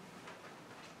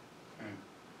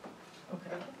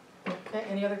 Okay. Okay,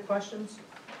 any other questions,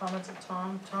 comments of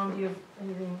Tom? Tom, do you have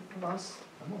anything of us?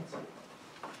 I'm all set.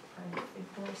 I think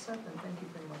we're all set, then thank you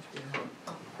very much for your help.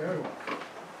 Very well.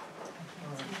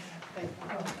 Thank you.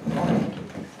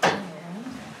 And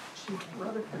Chief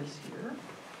Rutherford is here.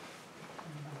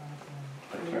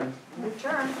 Your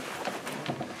turn.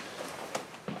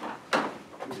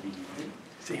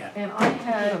 And I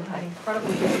had an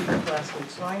incredibly busy week last week,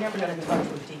 so I never got in touch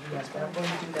with DES, but I'm going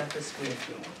to do that this week.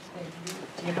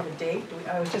 Do you have a date?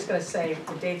 I was just gonna say,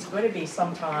 the date's going to be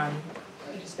sometime,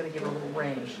 I'm just gonna give a little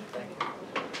range.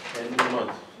 End of the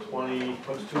month,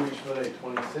 what's 2 weeks from today,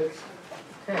 26?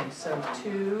 Okay, so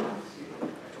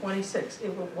 2/26,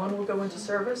 one will go into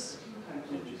service,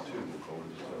 Engine 2 will go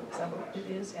into is that what it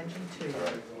is? Engine 2 will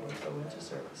go into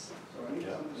service. Yeah,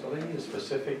 so they need a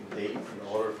specific date in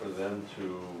order for them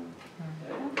to,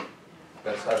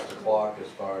 that starts the clock as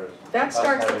far as. That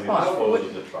starts the us having to clock. dispose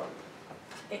of the truck.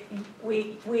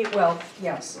 Well,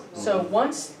 yes, so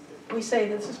once we say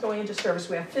this is going into service,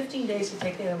 we have 15 days to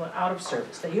take it out of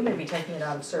service. Now, you may be taking it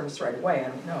out of service right away, I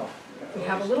don't know. We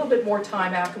have a little bit more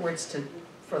time afterwards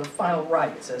for the final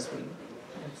rights as we,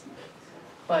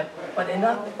 but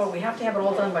we have to have it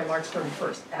all done by March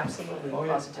 31st, absolutely, Oh,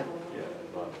 yeah. positively. Yeah,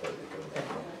 not that.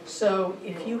 So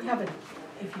if you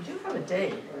do have a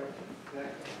date,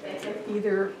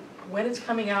 either when it's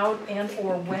coming out and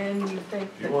or when you think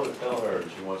If you that. want to tell her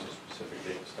she wants a specific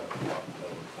date to start the clock, that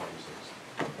was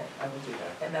 26th. Okay, I will do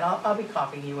that. And then I'll be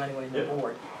copying you anyway in the Yep.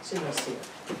 board, so you'll see it.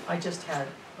 I just had,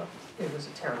 it was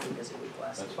a terribly busy week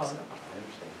last That's week, fine, so. I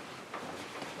understand.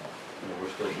 You know,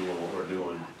 we're still doing what we're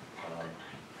doing.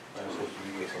 I was supposed to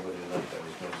be with somebody tonight that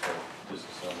was gonna start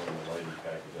disassembling the lighting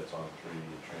package that's on 3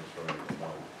 and transferring it to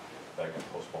 1. That got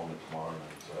postponed to tomorrow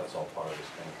night, so that's all part of this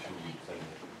kind of 2-week thing.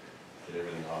 Get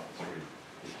everything off of 3,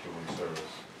 get 2 in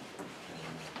service. And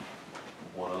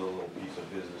one other little piece of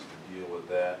business to deal with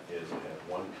that is I have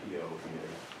 1 PO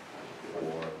here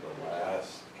for the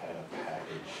last kind of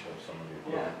package of some of the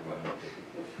equipment we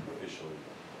need to officially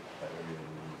have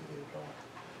everything we need to get going.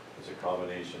 It's a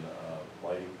combination of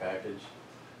lighting package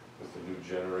with the new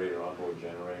generator, onboard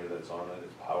generator that's on it.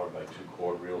 It's powered by 2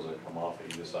 cord reels that come off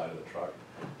either side of the truck.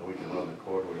 And we can run the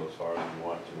cord reel as far as we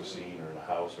want to a scene or in a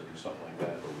house or do something like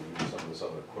that, but we need some of this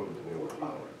other equipment to be able to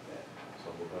power it.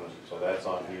 So that's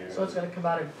on here. So it's gonna come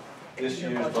out of This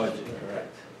your year's budget, correct.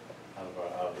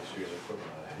 Out of this year's equipment.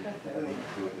 I hate to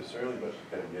do it this early, but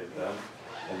gotta get it done.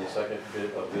 And the second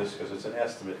bit of this, because it's an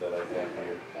estimate that I have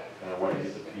here, and I want to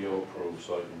get the PO approved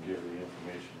so I can give the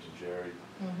information to Jerry,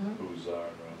 who's our,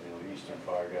 Eastern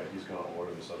Fire guy. He's gonna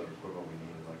order this other equipment we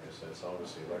need, and like I said, some of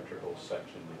it's the electrical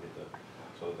section to get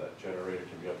so that generator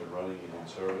can be up and running and in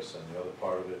service, and the other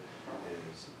part of it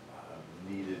is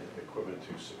needed equipment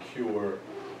to secure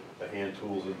the hand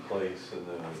tools in place and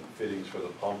the fittings for the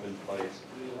pump in place.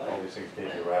 All these things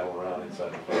can't be rattling around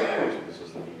inside the fire, so this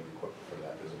is the needed equipment for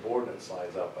that. There's a board that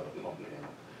slides out by the pump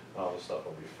panel, and all the stuff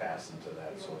will be fastened to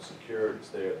that, so it's secured, it's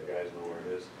there, the guys know where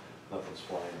it is, nothing's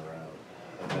flying around.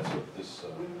 And that's what this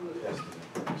estimate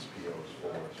for this PO is for.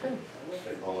 So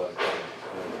take all that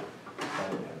equipment.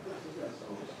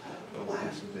 The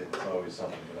last bit, it's always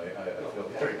something, but I feel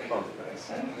very confident. This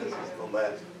is the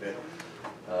last bit.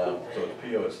 So the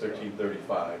PO is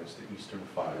 1335, it's the Eastern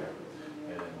Fire,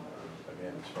 and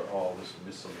again, it's for all this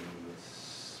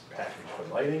miscellaneous package for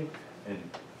lighting and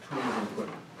tools and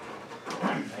equipment.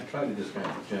 I try to just kind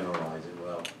of generalize it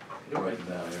well, writing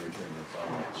down everything that's on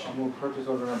it. I'll move purchase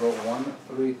order number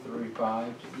 1335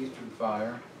 to Eastern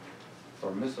Fire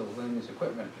for miscellaneous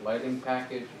equipment, lighting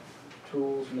package,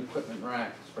 tools and equipment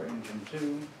racks for engine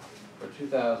 2 for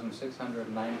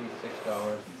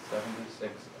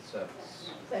 $2,696.76.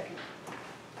 Second.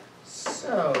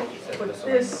 So, but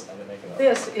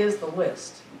this is the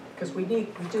list, because we do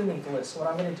need the list. So what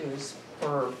I'm gonna do is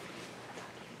for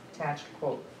attached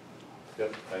quote.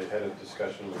 Yep, I had a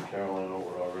discussion with Caroline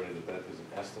over already that that is an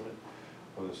estimate.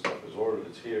 When the stuff is ordered,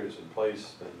 it's here, it's in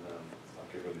place, then I'll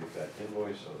give her the exact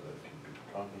invoice so that it can be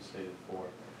compensated for.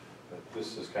 But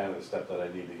this is kind of the step that I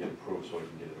need to get approved so I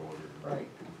can get it ordered. Right.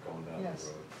 Going down the Yes,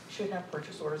 road. should have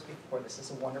purchase orders before. This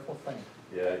is a wonderful thing.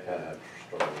 Yeah, I kind of have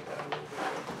struggled with that a little bit.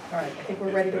 All right, I think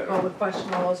we're ready to call the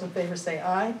question. All those in favor say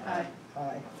aye. Aye.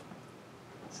 Aye.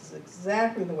 This is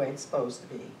exactly the way it's supposed to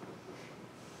be.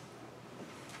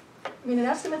 I mean, and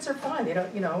estimates are fine. They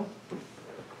don't,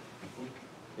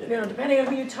 depending on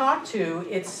who you talk to,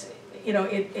 it's,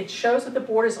 it shows that the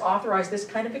board has authorized this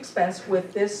kind of expense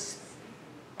with this,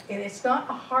 and it's not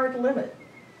a hard limit.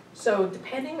 So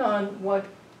depending on what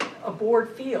a board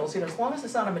feels, as long as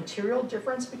it's not a material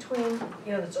difference between,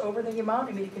 that's over the amount,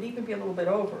 I mean, it could even be a little bit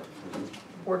over. The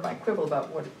board might quibble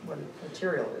about what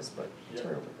material is, but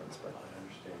material difference, but. I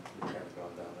understand, you've kind of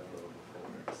gone down that road before.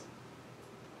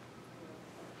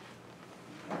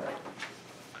 All right.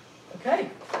 Okay,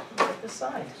 get this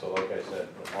signed. So like I said,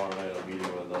 tomorrow night I'm meeting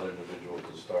with another individual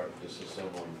to start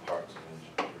disassembling parts of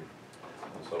engine 3.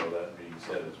 And so with that being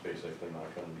said, it's basically not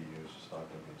gonna be used, it's not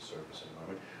gonna be in service anymore. I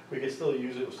mean, we can still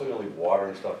use it, we're still gonna leave water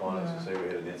and stuff on it, so say we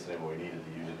had an incident where we needed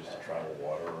to use it just to travel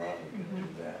water around, we can do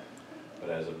that. But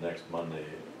as of next Monday,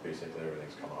 basically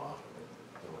everything's coming off of it,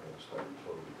 and we're gonna start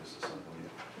totally disassembling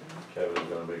it. Kevin's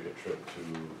gonna make a trip to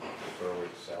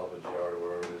Berwick Salvage Yard, or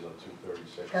wherever it is on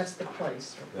 236. That's the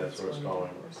place. That's where it's going.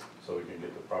 going, so we can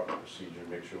get the proper procedure,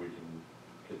 make sure we can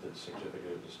get the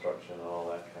certificate of destruction and all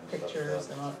that kind of stuff. Pictures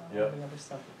and all the Yep. other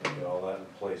stuff. Get all that in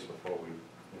place before we,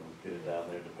 get it down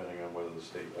there, depending on whether the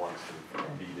state wants to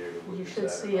be there to You witness that.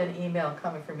 should see an email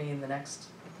coming from me in the next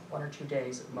 1 or 2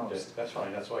 days at Okay, most. that's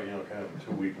fine, that's why, kind of a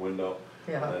 2-week window,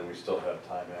 and Yeah, then we still have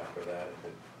time after that,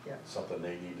 if Yeah. it's something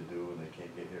they need to do and they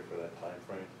can't get here for that time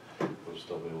frame, we'll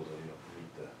still be able to,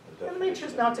 meet the definition. and they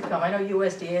choose not to come. I know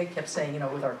USDA kept saying,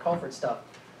 with our culvert stuff,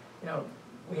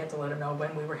 we had to let them know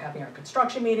when we were having our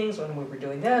construction meetings, when we were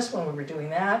doing this, when we were doing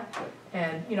that.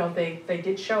 And, they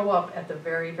did show up at the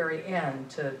very, very end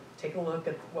to take a look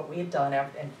at what we had done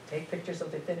and take pictures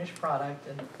of the finished product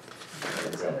and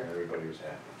et cetera. Everybody was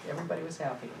happy. Everybody was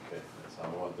happy. Okay, that's how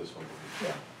I want this one to be.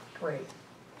 Yeah, great.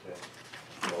 Okay.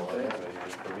 Well, I have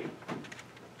anything for me?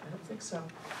 I don't think so.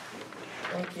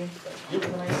 Thank you.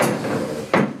 Have a nice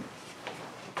day.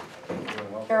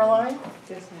 Doing well. Caroline,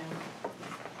 Yes, ma'am.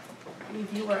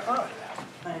 Eve, you are up.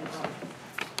 I am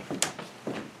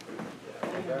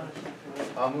Okay.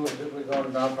 I'll move that we go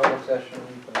into non-public session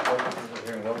for the purposes of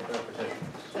hearing welfare petitions.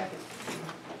 Second.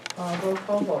 Roll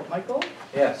call vote. Michael?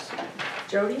 Yes,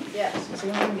 Jody? Yes.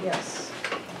 Susan, yes.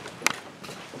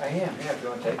 I am, yeah, if you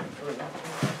want to take them through,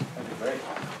 that'd be great.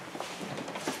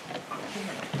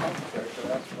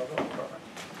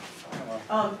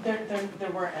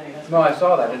 There weren't any, that's. No, I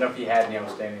saw that, I didn't know if you had any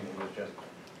outstanding, it was just,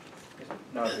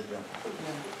 no, did you?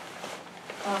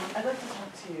 I'd like to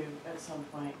talk to you at some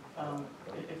point,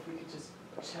 if we could just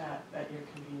chat at your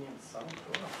convenience. Thank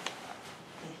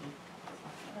you.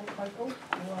 All right, Michael, you,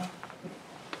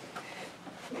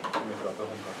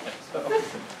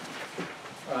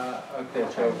 Okay,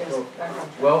 so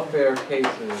welfare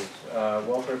cases,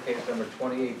 welfare case number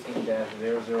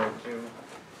 2018-002.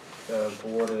 The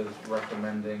board is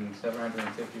recommending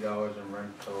 $750 in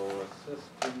rental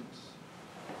assistance.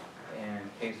 And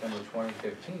case number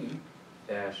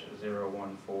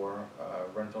 2015-014,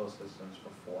 rental assistance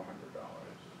for $400.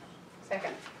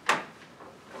 Second.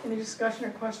 any discussion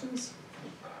or questions?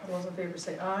 All those in favor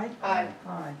say aye. Aye.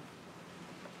 Aye.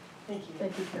 Thank you.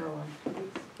 Thank you, Caroline.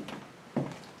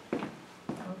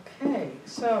 Okay,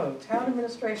 so town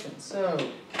administration, so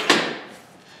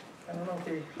I don't know if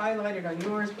they're highlighted on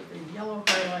yours, but they're yellow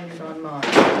highlighted on mine.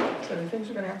 So the things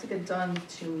are gonna have to get done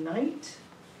tonight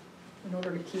in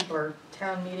order to keep our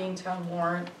town meeting, town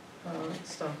warrant,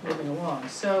 stuff moving along.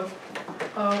 So,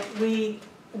 we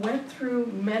went through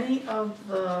many of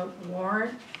the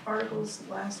warrant articles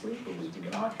last week, but we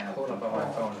did not have Hold up them on my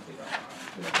all. phone if you don't mind.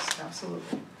 Yes,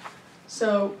 absolutely.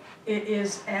 So it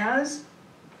is as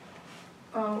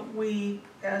we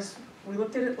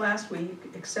looked at it last week,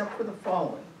 except for the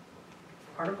following.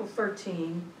 Article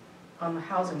 13 on the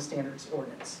housing standards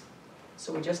ordinance.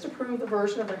 So we just approved the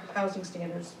version of the housing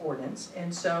standards ordinance,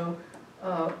 and so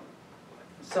I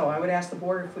would ask the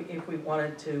board if we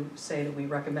wanted to say that we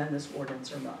recommend this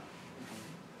ordinance or not.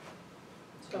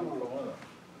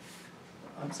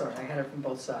 I'm sorry, I had it from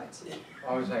both sides.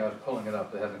 I was saying I was pulling it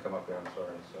up, it hasn't come up yet, I'm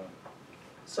sorry, so.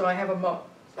 So I have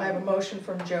a motion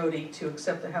from Jody to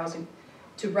accept the housing,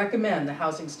 to recommend the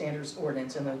housing standards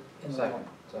ordinance in the Second.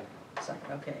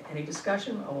 Second, okay. Any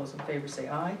discussion? All those in favor say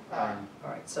aye. Aye. All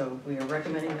right, so we are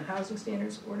recommending the housing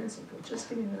standards ordinance, and we'll just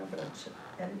give me the number, I'll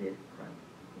edit it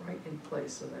right in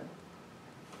place so that,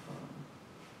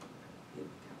 it-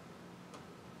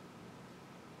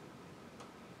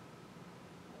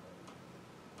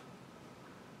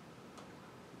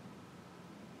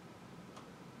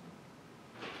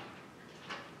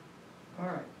 all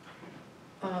right.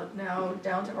 Now,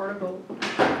 down to Article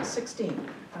 16.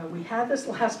 We had this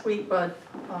last week, but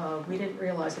we didn't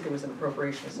realize that there was an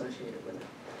appropriation associated with it.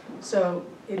 So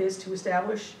it is to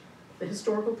establish the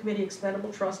Historical Committee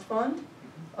Expendable Trust Fund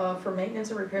for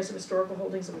maintenance and repairs of historical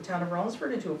holdings of the town of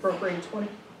Rollinsford, and to appropriate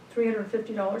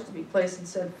 $350 to be placed in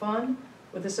said fund,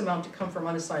 with this amount to come from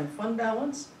unassigned fund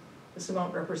balance. This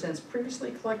amount represents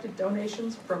previously collected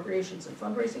donations, appropriations, and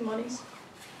fundraising monies.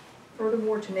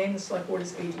 Furthermore, to name the select board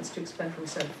as agents to expend from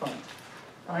said fund.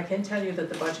 And I can tell you that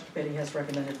the budget committee has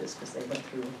recommended this because they went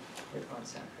through it on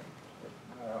Saturday.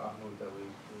 I'll move that we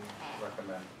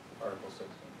recommend Article 16.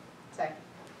 Second.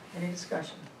 Any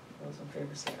discussion? Those in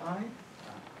favor say aye.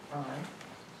 Aye.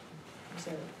 Is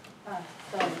that it?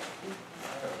 Done.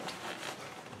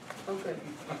 Oh, good.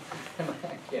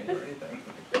 I can't do anything.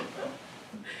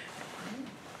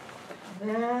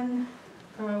 Then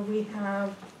we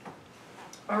have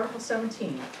Article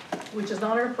 17, which is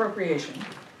not an appropriation.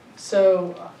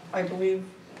 So I believe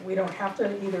we don't have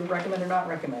to either recommend or not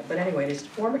recommend. But anyway, it is to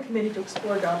form a committee to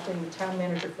explore adopting the town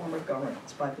manager form of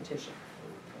governance by petition.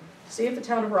 See if the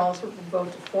town of Rollinsford will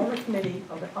vote to form a committee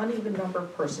of an uneven number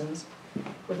of persons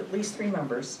with at least 3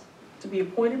 members to be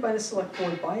appointed by the select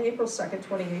board by April 2nd,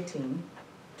 2018,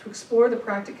 to explore the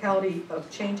practicality of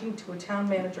changing to a town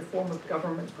manager form of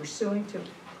government pursuant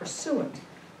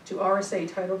to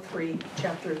RSA Title III,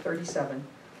 Chapter 37,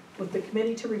 with the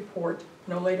committee to report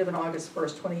no later than August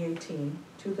 1st, 2018,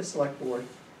 to the select board,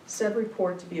 said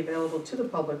report to be available to the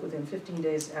public within 15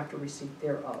 days after receipt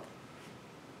thereof.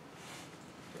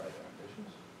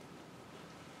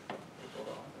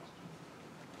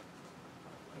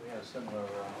 We had a similar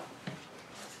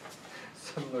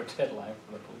deadline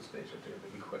for the police station too,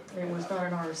 to be quick. It was not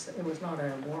an RSA, it was not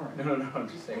a warrant. No, I'm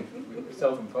just saying, we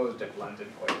self-imposed deadline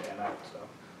didn't quite pan out, so,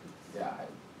 yeah.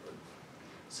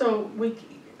 So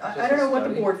I don't know what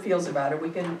the board feels about it. We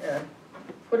can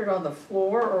put it on the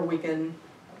floor, or we can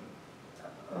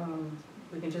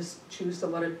we can just choose to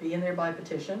let it be in there by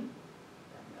petition.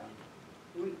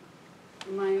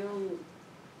 My own,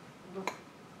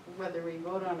 whether we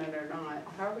vote on it or not,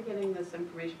 how are we getting this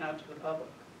information out to the public?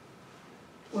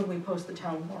 When we post the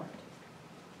town warrant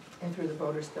and through the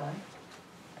voter's guide.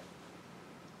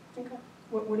 Okay.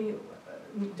 What do you,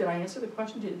 did I answer the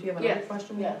question? Do you have another Yes,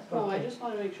 question? yes, no, I Okay. just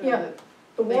wanna make sure Yeah. that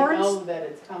The they warrants, know that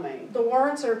it's coming. the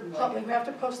warrants are public, we have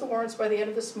to post the warrants by the end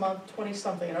of this month,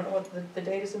 20-something, I don't know what the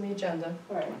date is in the agenda.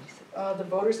 Right. The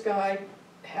voter's guide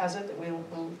has it, that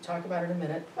we'll talk about in a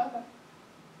minute. Okay.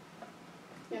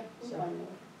 Yeah, I'm So- fine with it.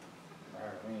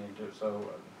 Alright, I mean,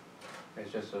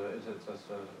 it's just is it just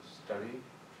a study?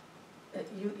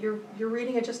 You're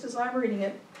reading it just as I'm reading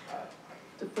it.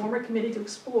 To form a committee to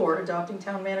explore adopting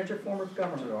town manager form of So we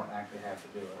government. don't actually have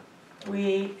to do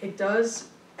it? It does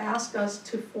ask us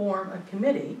to form a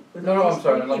committee with No, at I'm least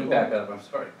sorry, 3 let me people. back up, I'm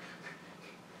sorry.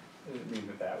 I didn't mean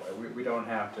it that way, we don't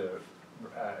have to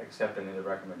accept any of the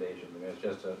recommendations, I mean, it's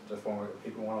just a form, if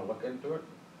people wanna look into it,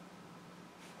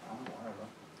 I don't know, whatever.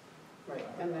 Right,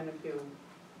 and then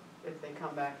if they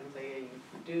come back and say, yeah, you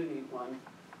do need one,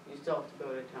 you still have to go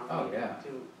to town Oh, meeting yeah.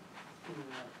 to,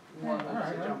 more Yeah, hoops to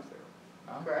alright, jump through,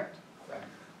 Oh, correct? okay.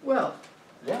 Well,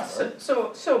 Yeah, right.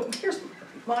 so here's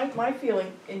my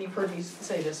feeling, and you've heard me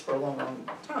say this for a long, long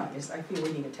time, is I feel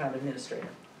we need a town administrator.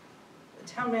 The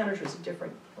town manager is a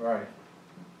different Right,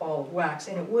 ball of wax,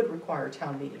 and it would require a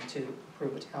town meeting to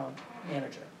approve a town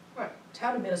manager. Right.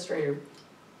 Town administrator,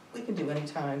 we can do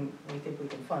anytime we think we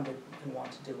can fund it and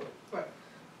want to do it. Right.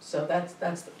 So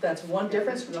that's one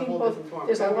difference This is a between whole both. different form.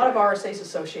 There's a lot of RSAs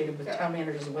associated with Yeah. town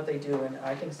managers and what they do, and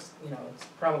I think, it's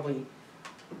probably,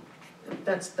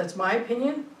 that's my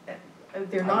opinion.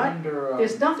 They're I not, wonder,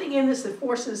 there's nothing in this that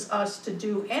forces us to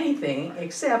do anything,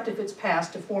 except if it's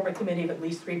passed to form a committee of at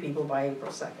least 3 people by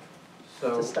April 2nd,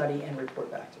 so, to study and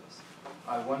report back to us.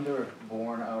 I wonder if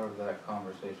born out of that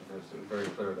conversation, because it's very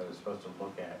clear that it's supposed to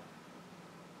look at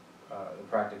the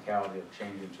practicality of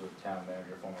changing to a town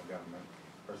manager form of government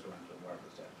pursuant to whatever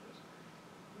the statute is.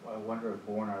 I wonder if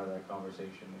born out of that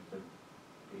conversation, it could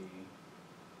be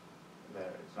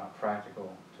that it's not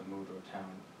practical to move to a town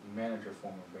manager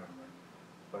form of government,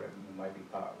 but it might be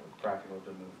practical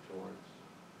to move towards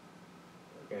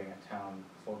getting a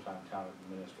full-time town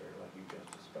administrator like you just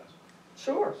discussed.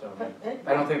 Sure. So,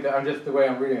 I don't think that, the way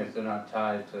I'm reading it, they're not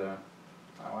tied to,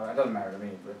 well, it doesn't matter to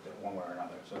me, but one way or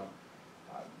another, so,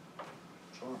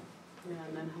 sure. Yeah,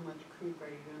 and then how much creep are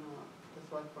you gonna, the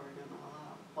select board are gonna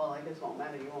allow? Well, I guess it won't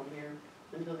matter, you won't hear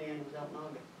until the end of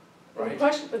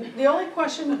August. The only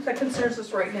question that concerns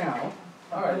us right now,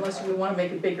 All right. unless we wanna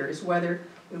make it bigger, is whether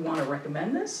we wanna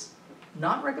recommend this,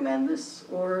 not recommend this,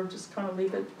 or just kind of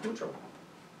leave it neutral.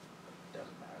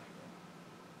 Doesn't matter to me.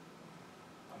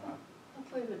 I'm not,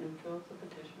 Let's leave it neutral, it's a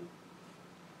petition.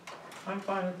 I'm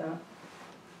fine with that.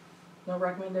 No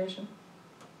recommendation?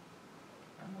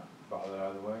 I'm not bothered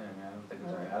either way, I mean, I don't think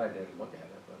it's a bad idea to look at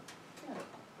it, but. Yeah.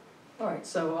 All right,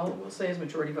 so we'll say is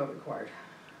majority vote required.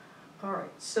 All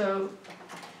right, so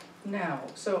now,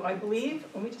 so I believe,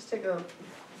 let me just take a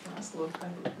last look.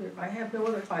 I have no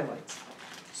other highlights.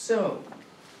 So,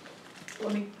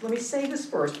 let me say this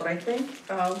first, but I think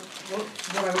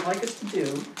what I would like us to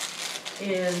do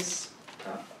is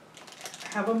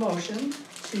have a motion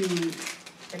to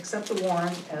accept the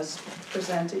warrant as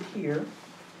presented here.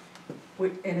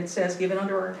 And it says, given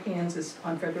under our hands is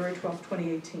on February 12th,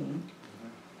 2018.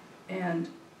 And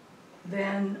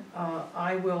then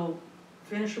I will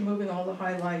finish removing all the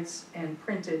highlights and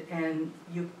print it, and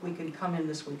we can come in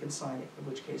this week and sign it, in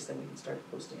which case then we can start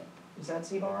posting it. Does that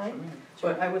seem all right?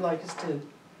 But I would like us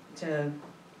to,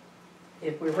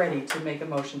 if we're ready, to make a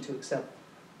motion to accept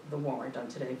the warrant on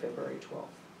today, February 12th.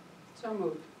 So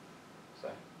moved.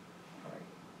 Second. All right.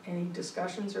 Any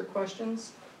discussions or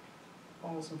questions?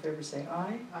 All those in favor say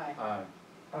aye. Aye. Aye.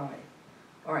 Aye.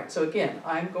 All right, so again,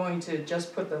 I'm going to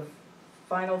just put the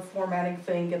final formatting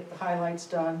thing, get the highlights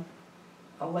done.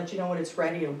 I'll let you know when it's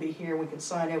ready, it'll be here, we can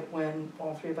sign it. When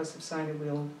all 3 of us have signed it,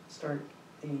 we'll start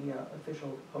the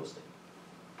official posting.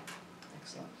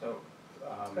 Excellent. So, Go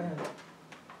ahead.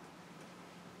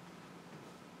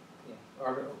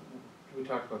 yeah, we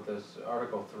talked about this,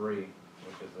 Article 3, which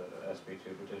is the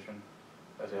SB2 petition,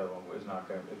 that's the other one, it's not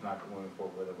moving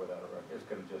forward with it without a it's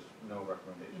gonna just, no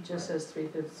recommendation. It just says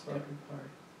 3/5 vote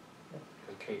required.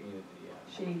 Because Kate needed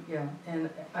the, Yeah, and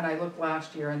I looked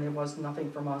last year and there was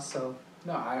nothing from us, so.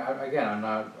 No, again, I'm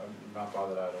not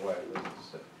bothered either way, this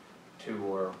is 2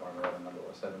 or whatever the number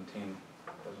was, 17,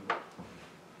 doesn't.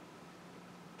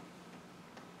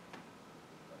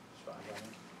 It's fine, I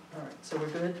think. All right, so we're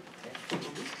good?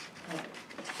 All right,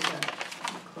 let's do that.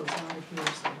 Close out of here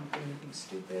so I don't do anything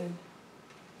stupid.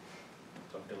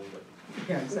 little bit.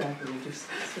 Yeah, exactly,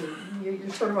 so you're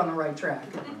sort of on the right track.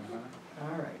 Uh-huh.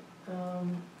 All right,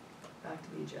 back to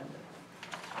the agenda.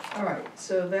 All right,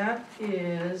 so that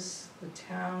is the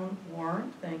town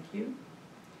warrant, thank you.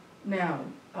 Now,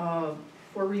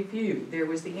 for review, there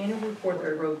was the annual report that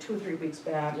I wrote 2 or 3 weeks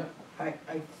back. Yep.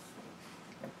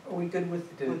 Are we good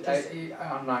with Did, this?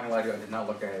 I'm not gonna lie to you, I did not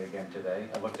look at it again today.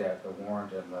 I looked at the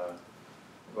warrant and the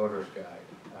voter's guide.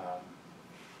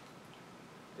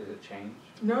 Did it change?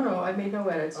 No, I made no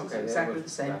edits, it's Okay, that exactly was- the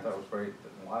same. I thought it was great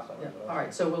the last time. I Yeah, saw it. all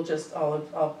right, so we'll just,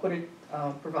 I'll put it,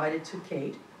 provide it to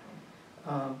Kate,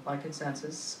 by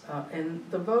consensus, and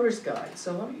the voter's guide,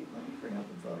 so let me bring up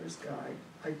the voter's guide.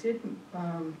 I did, if I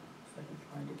can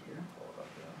find it here. Hold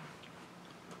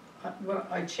up, yeah.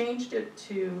 I changed it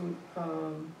to,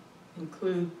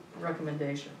 include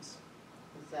recommendations,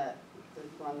 Is that the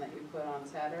one that you put on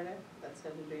Saturday, that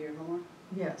said to do your homework?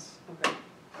 yes. Okay.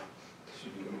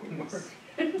 Should be good homework.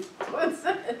 What's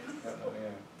that? I don't know,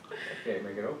 yeah. Okay,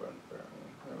 make it open for me.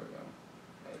 There we go.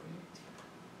 Maybe.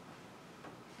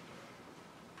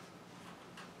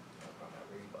 I'll put my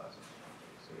reading glasses so you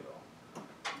can see it all.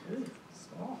 Ooh,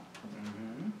 small.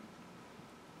 Mm-hmm.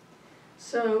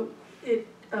 So it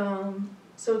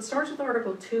starts with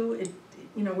Article 2,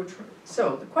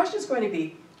 so the question is going to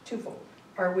be twofold.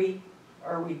 Are we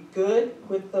good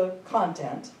with the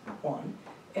content, 1,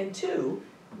 and 2,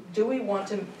 do we want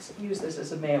to use this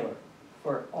as a mailer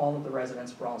for all of the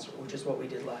residents of Rollinsford, which is what we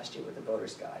did last year with the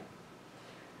voter's guide?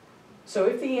 So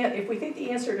if we think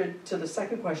the answer to the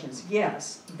second question is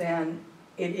yes, then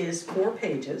it is 4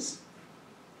 pages,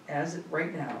 as it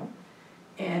right now,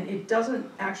 and it doesn't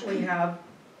actually have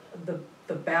the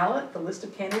ballot, the list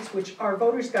of candidates, which our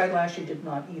voter's guide last year did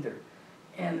not either.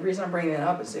 And the reason I'm bringing that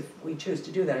up is if we choose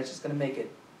to do that, it's just gonna make it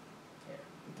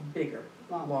bigger,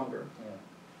 longer. Yeah.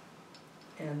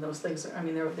 And those things, I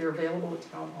mean, they're available at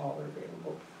town hall, they're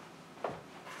available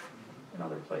in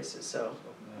other places, so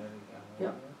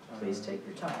Yep. please take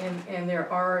your time. And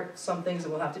there are some things that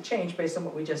we'll have to change based on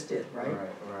what we just did, right?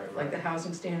 Right. Like the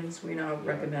housing standards, we're now Yeah.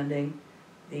 recommending,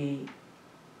 the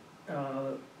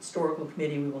historical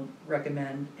committee we will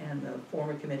recommend, and the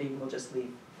former committee will just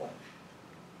leave blank.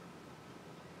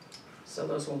 So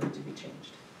those will need to be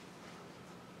changed.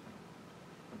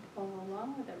 Well,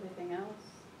 along with everything else,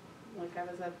 like I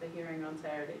was at the hearing on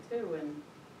Saturday too, and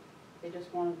they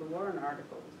just wanted the warrant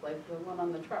articles, like the one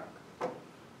on the truck.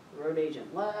 Road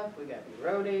agent left, we got new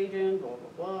road agent, blah,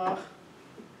 blah, blah.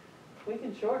 We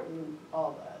can shorten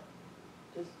all that,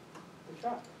 just the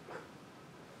truck.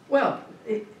 Well,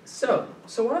 so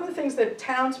one of the things that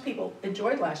townspeople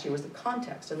enjoyed last year was the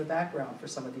context and the background for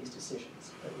some of these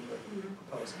decisions that we were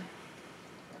proposing.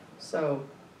 So,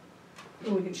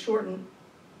 we can shorten,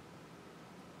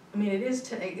 I mean, it is,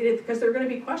 because there are gonna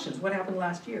be questions, what happened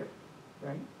last year,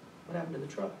 right? What happened to the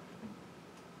truck?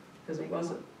 Because it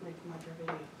wasn't, They can watch our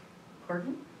videos.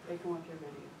 pardon? They can watch our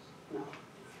videos.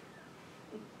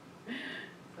 No.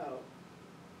 So.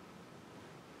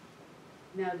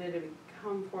 Now, did it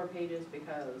become 4 pages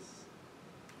because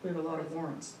We have a lot of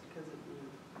warrants. it,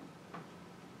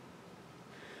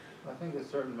 I think a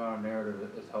certain amount of narrative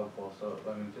is helpful, so,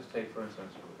 I mean, just take for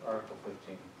instance, Article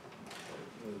 15.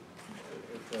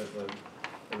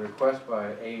 The request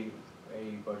by a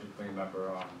budget committee member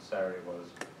on Saturday was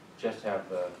just have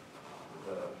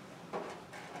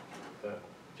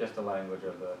just the language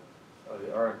of the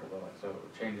article, like, so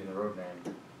changing the road name, I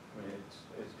mean,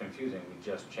 it's confusing, we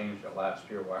just changed it last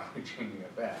year, why are we changing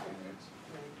it back? I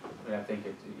mean, I think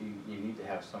you need to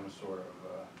have some sort of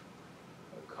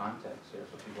context here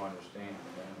so people understand.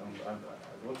 I've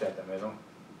looked at them, I don't.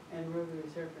 and road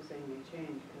resurfacing may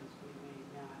change because we may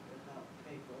not without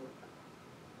paperwork.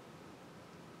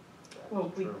 Well,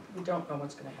 True. we don't know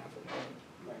what's gonna happen, right?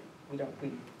 Right.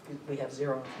 We have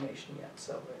 0 information yet,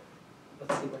 so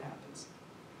let's see what happens.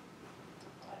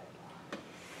 I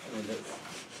mean,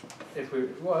 if we,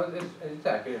 well, it's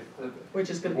exactly, if the. Which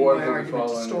is gonna be board my will be argument to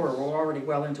following store, this. we're already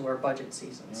well into our budget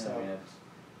season, Yeah, so. I mean,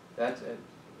 that's it,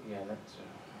 yeah, that's,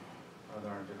 they're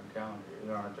on a different calendar,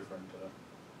 they're on a different,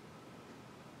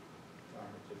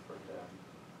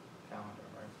 calendar,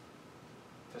 right?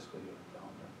 Fiscal year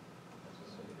calendar, that's the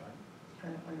city, right? I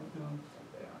don't know, I think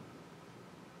they are.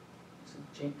 is it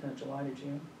July to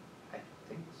June? I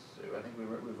think so, I think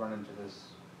we've run into this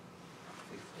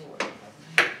before,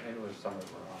 maybe it was summer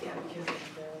we're on. Yeah, because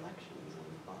of their elections in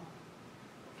the fall.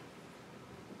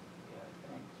 Yeah, I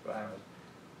think, but I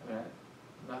mean,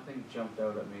 nothing jumped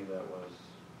out at me that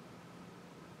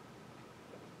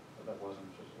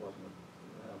wasn't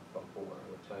before, I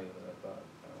would tell you that I thought,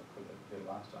 could have did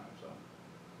last time, so.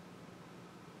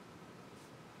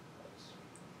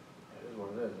 It is what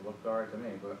what it is, it looked all right to me,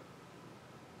 but.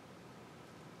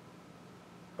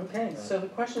 Okay, so the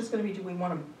question is gonna be, do we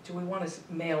wanna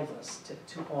mail this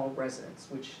to all residents,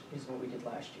 which is what we did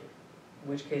last year? In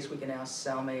which case, we can ask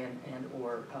Salme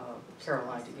and/or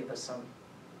Caroline to give us some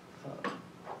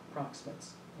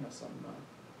approximates, you know, some,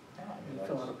 Yeah, I mean,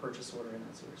 fill out a that's, purchase order and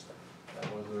that sort of stuff.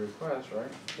 that was the request,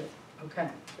 right? Okay,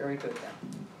 very good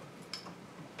then.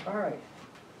 All right,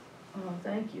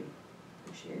 thank you,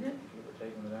 appreciate it. If you were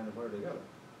taking it down to where together.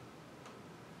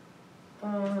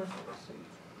 Let's see.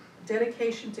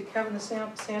 Dedication to Kevin the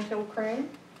Sandhill Crane.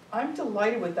 I'm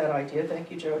delighted with that idea, thank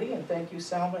you, Jody, and thank you,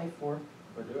 Salme, for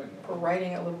We're doing it.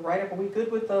 writing a little write-up. Are we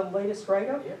good with the latest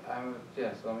write-up? Yeah,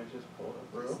 yes, let me just pull it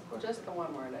up real quick. Just the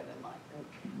one word I didn't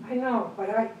like. I know, but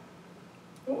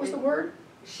What was the word?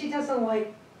 she doesn't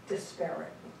like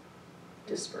disparate.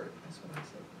 Disparate, that's what I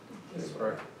said.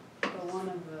 Disparate. But one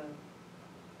of the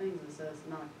things that says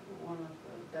not, one of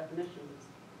the definitions is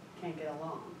can't get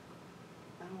along.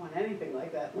 I don't want anything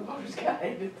like that in the voter's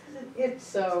guide. It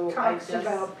So I talks just-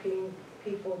 about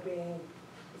people being,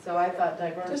 So I thought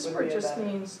diverse would be Disparate a just better.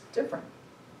 means different.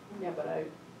 Yeah, but I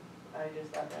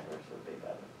just thought diverse would be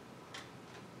better.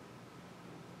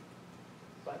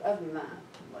 But other than that,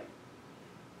 like,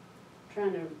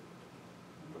 trying to,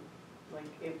 like,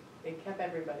 it kept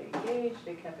everybody engaged,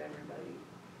 it kept everybody,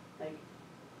 like,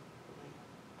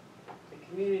 the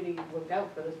community looked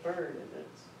out for this bird and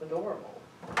it's adorable,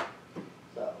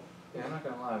 so. Yeah, I'm not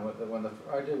gonna lie, when the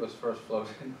idea was first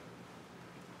floated,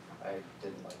 I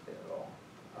didn't like it at all.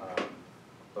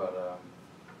 But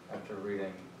after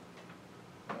reading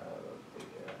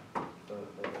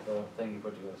the thing you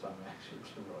put together, so I actually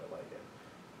do really like it.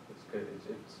 It's good,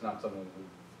 it's not something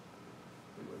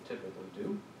we would typically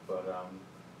do, but I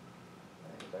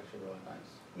think it's actually really nice.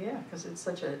 Yeah, because it's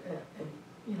such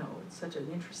it's such an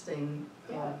interesting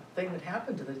Yeah. thing that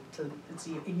happened it's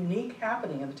a unique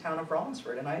happening in the town of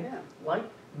Rollinsford, and I Yeah. like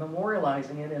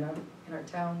memorializing it in our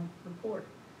town report.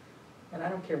 And I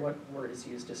don't care what word is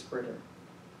used, disparate or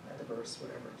diverse,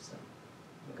 whatever, so,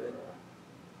 good.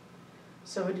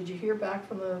 So did you hear back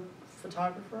from the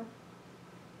photographer?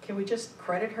 Can we just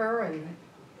credit her and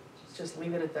just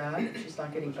leave it at that, if she's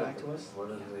not getting back to us?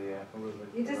 What is the, who is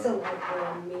he the? doesn't like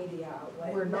her media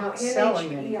outlet. We're not Now, selling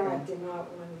NHPR anything. did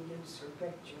not want to use her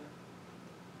picture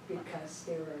because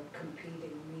they're a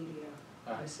competing media.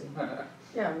 I see.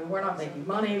 Yeah, I mean, we're not making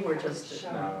money, we're just,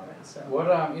 No. so.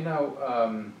 What, you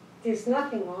know, There's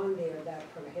nothing on there that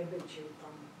prohibits you from,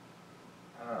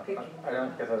 I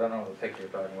don't, guess I don't know what picture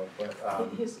you're talking about, but,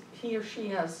 He or she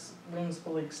has wings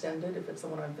fully extended, if it's the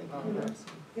one I'm thinking of. Mhm. That's-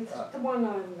 it's the one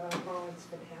on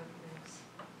Rollinsford Happenings.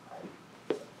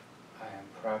 I am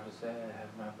proud to say I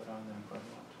have not been on there in quite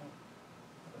a long time.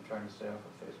 I've been trying to stay off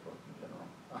of Facebook in general.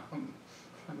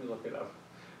 Let me look it up.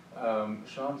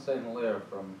 Sean St. Hilaire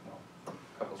from, well,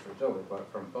 a couple streets over,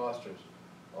 but from Foster's,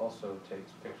 also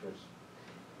takes pictures.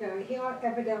 Yeah, he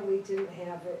evidently didn't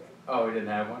have it, Oh, he didn't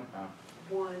have one? Oh.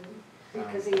 one,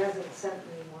 because he hasn't sent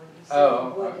me one. He said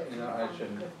Oh, he would if you he know, I found a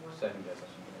shouldn't good one. second guess, I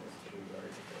should have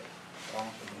already did that. Long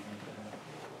should be hand to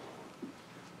hand.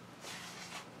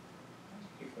 That's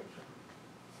a cute picture.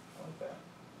 I like that.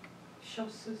 Show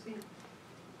Susie.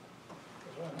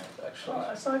 It's really nice,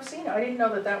 actually. So I've seen it, I didn't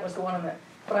know that was the one on that,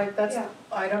 but Yeah.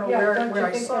 I don't know Yeah, don't where you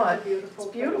I think saw that's it. a beautiful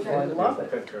It's beautiful, picture? I love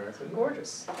it, Picture, actually.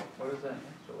 gorgeous. What is that?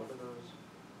 So what are those?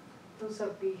 Those are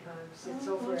beehives, it's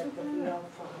Oh, over at the look at VL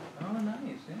farm. Oh,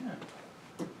 nice,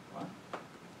 yeah. Wow.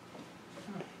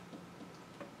 Huh.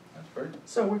 That's great.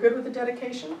 So we're good with the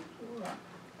dedication?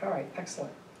 All right,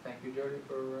 excellent. Thank you, Jody,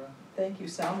 for Thank you,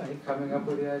 Salme. coming up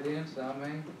with the idea, and Salme,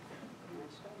 Nice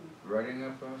job. writing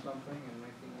up something and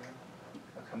making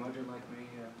a curmudgeon like me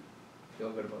feel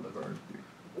good about the bird.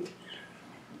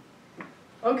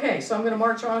 Okay, so I'm gonna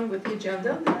march on with the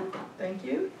agenda, thank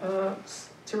you.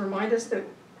 To remind us that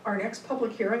our next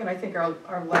public hearing, and I think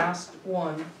our last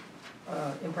one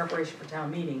in preparation for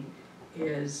town meeting,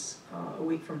 is a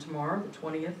week from tomorrow, the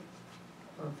 20th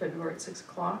of February at 6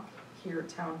 o'clock here at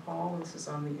Town Hall, and this is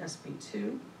on the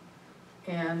SB2.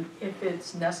 And if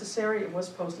it's necessary, it was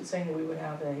posted saying that we would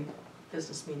have a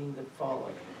business meeting that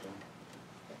followed,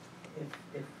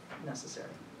 if necessary.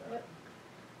 Yep.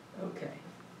 Okay.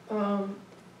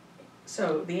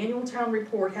 So the annual town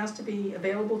report has to be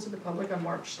available to the public on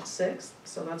March 6th,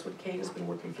 so that's what Kate has been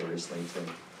working furiously to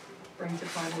bring to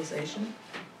finalization.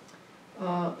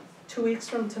 2 weeks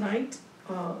from tonight,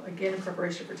 again in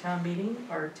preparation for town meeting,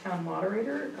 our town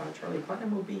moderator, Charlie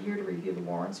Putnam, will be here to review the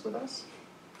warrants with us.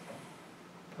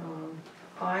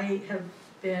 I have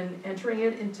been entering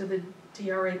it into the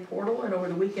DRA portal, and over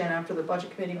the weekend after the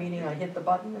budget committee meeting, I hit the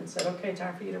button and said, okay,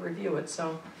 time for you to review it.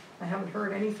 So I haven't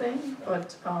heard anything,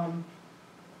 but,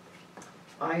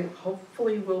 I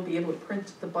hopefully will be able to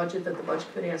print the budget that the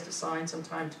budget committee has to sign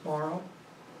sometime tomorrow.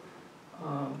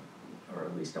 Or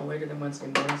at least no later than Wednesday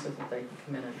morning, so that they can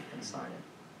come in and sign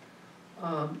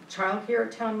it. Childcare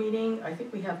at town meeting, I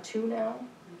think we have 2 now.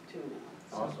 Two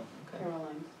now. Awesome. Okay.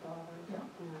 Caroline's daughter Yeah.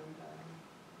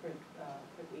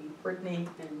 and Brittany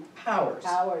and Powers.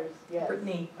 Powers, yes.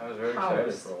 Brittany, I was very excited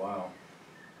Powers. for a while.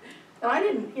 and I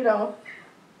didn't, you know,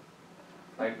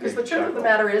 because the truth of the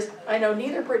matter is, I know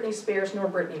neither Brittany Spears nor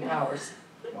Brittany Powers.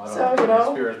 Well, So, I don't you know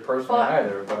know, Spears personally fun.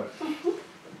 either, but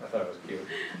I thought it was cute.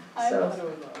 I So- thought it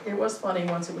was awesome. It was funny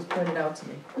once it was pointed out to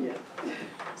me, Yeah,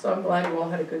 so I'm glad you all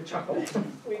had a good chuckle.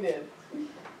 we did.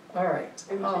 All right,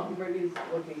 And Brittany's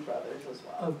looking for others as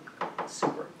well.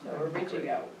 super. So we're reaching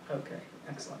out. Okay,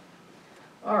 excellent.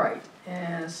 All right,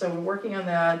 and so we're working on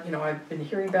that, you know, I've been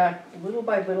hearing back little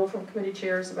by little from committee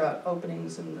chairs about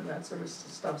openings and that sort of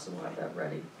stuff, so we'll have that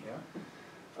ready. Yeah.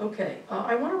 Okay,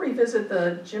 I wanna revisit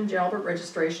the Jim Jalbert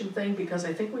registration thing, because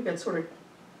I think we got sort of,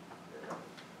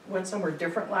 went somewhere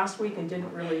different last week and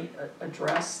didn't really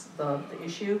address the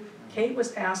issue. Kate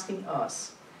was asking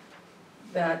us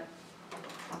that,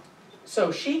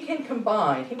 so she can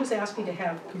combine, he was asking to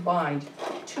have combined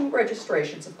 2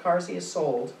 registrations of cars he has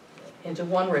sold into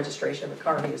 1 registration of a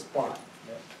car he has bought.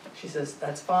 Yeah. She says,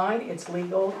 that's fine, it's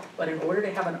legal, but in order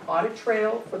to have an audit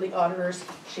trail for the auditors,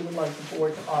 she would like the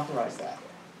board to authorize that.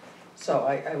 So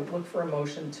I would look for a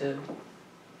motion to,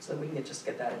 so that we can just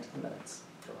get that into the minutes.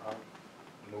 So I'll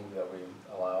move that we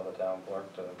allow the town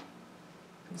clerk to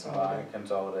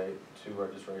consolidate 2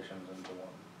 registrations into 1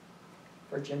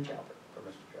 For Jim Jalbert. for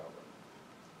Mr.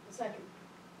 Jalbert. Second.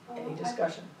 Any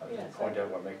discussion? I was Yes, just point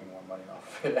out we're making more money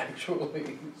off of it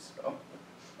actually, so.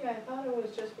 Yeah, I thought it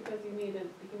was just because he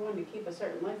wanted to keep a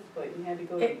certain license plate and he had to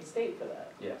go to the state for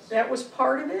that. Yes. That was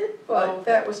part of it, Oh, but okay.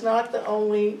 that was not the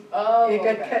only, Oh, it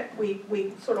got okay. kept,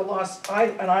 we sort of lost,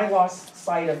 I lost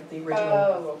sight of the original.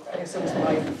 Oh, I okay. guess it was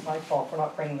my fault for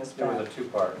not bringing this It was back. a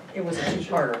 2-part. It was a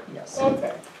 2-parter, yes.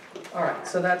 Okay. All right,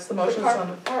 so that's the So motions on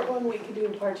the, part 1, we can do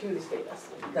part 2 the state has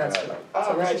to. that's Got it. right.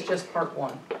 So this is Alrighty. just part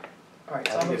 1. All right,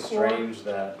 so I on think the it's floor, strange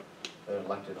that the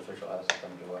elected official has to come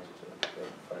to us to,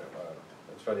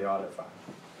 it's for the audit fund.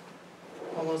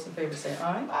 all those in favor say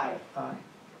aye. Aye. Aye.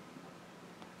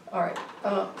 All right,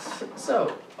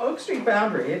 so Oak Street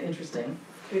boundary, interesting.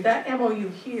 That MOU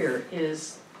here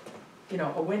is, you know,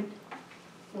 what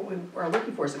we are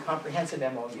looking for is a comprehensive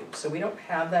MOU. So we don't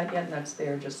have that yet, and that's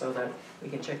there just so that we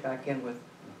can check back in with,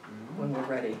 when we're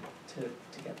ready to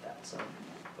get that. So,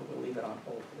 but we'll leave it on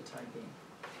hold for the time being.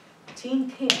 Teen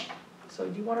camp, so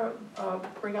do you wanna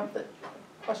bring up the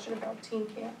question about teen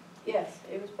camp? Yes,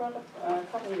 it was brought up a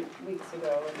couple of weeks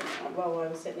ago, and while I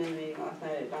was sitting in the meeting last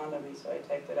night, it dawned on me, so I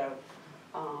typed it out.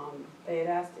 They had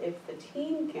asked if the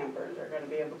teen campers are gonna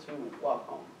be able to walk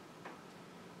home.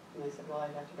 And they said, well,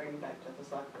 I'd have to bring it back to the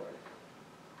select board.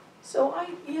 So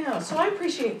I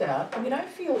appreciate that. I mean, I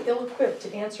feel ill-equipped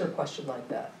to answer a question like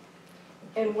that.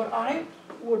 And what I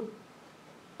would,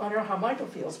 I don't know how Michael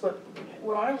feels, but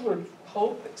what I would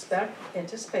hope, expect,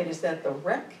 anticipate is that the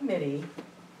rec committee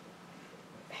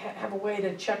have a way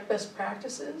to check best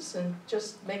practices and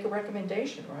just make a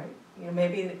recommendation, right? You know,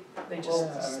 maybe they just,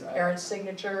 Well, I mean, parent's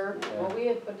signature. Well, we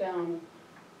had put down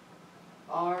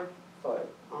our foot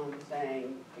on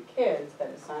saying the kids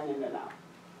had to sign in and out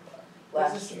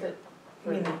last This is year. I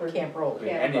mean, the camp roll. Could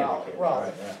be any of the kids, Raleigh.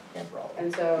 right, yeah. Camp roll.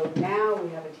 And so now we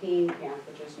have a teen camp,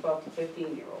 which is 12 to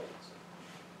 15-year-olds.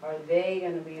 Are they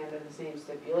gonna be under the same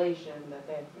stipulation that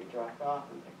they have to be dropped off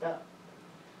and picked up?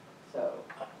 So,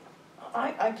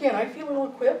 Again, I feel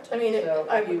ill-equipped. I mean, so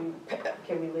I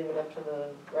can we leave it up to the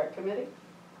rec committee?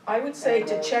 I would say And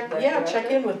to the check, rec yeah, check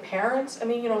director? in with parents. I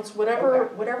mean, you know, it's whatever,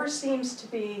 Okay. whatever seems to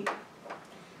be,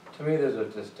 To me, there's a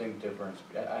distinct difference,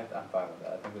 I'm fine with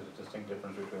that, I think there's a distinct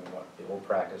difference between what the old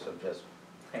practice of just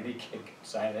any kid can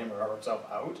sign him or herself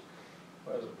out,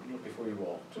 was before you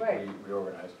all Right.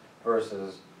 reorganized,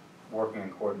 versus working in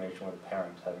coordination with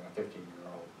parents, having a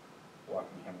 15-year-old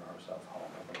walking him or herself home,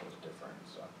 I think it was different,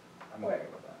 so I'm okay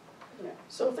Right. with that.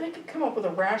 so if they could come up with a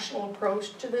rational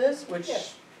approach to this, which Yeah.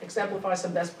 exemplifies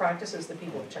some best practices that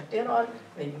people have checked in on,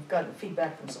 then you've gotten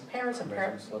feedback from some parents and Permission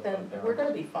parents, slip then from we're parents.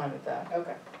 gonna be fine with that.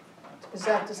 Okay. Does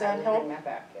I that will help? bring that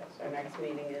back, yes. Our next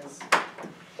meeting is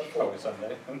the Probably 4th.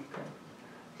 Sunday.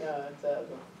 No, it's the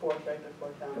 4th, right before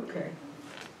town meeting. Okay.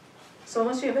 So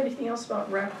unless you have anything else about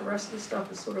rec, the rest of the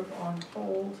stuff is sort of on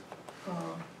hold.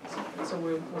 So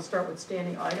we'll start with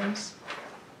standing items.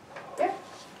 Yeah.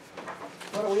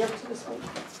 What are we up to this week?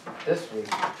 This week,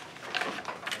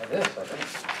 this, I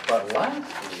think, but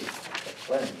last week, the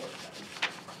planning board met.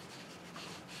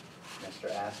 Mr.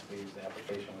 Aspey's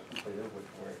application was completed, which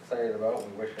we're excited about.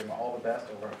 We wish him all the best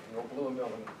over at Field Blue and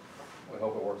Building. We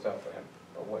hope it works out for him.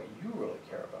 But what you really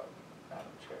care about, Madam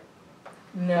Chair,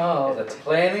 is No, that the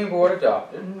planning board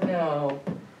adopted no.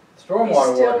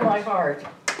 stormwater Be still my ordinance. heart.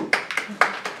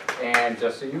 And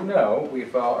just so you know, we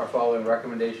are following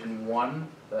recommendation 1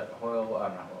 that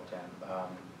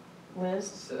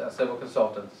Liz? Civil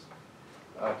Consultants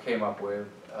came up with.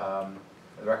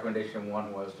 The recommendation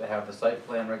 1 was to have the site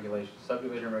plan regulations,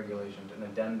 subdivision regulations, and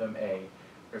addendum A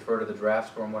refer to the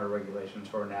draft stormwater regulations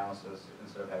for analysis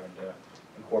instead of having to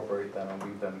incorporate them and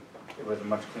leave them. It was a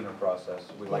much cleaner process.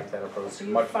 We like that approach So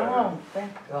you much better. found,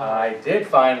 thank God. I did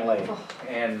finally, Oh.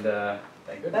 and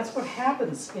thank goodness. That's what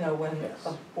happens, you know, when Yes.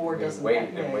 a board We doesn't. wait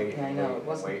and yeah, wait yeah, I and know, wait it and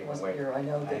wasn't, wait it and wasn't wait. your, I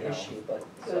know I the know. issue, but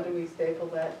So do we staple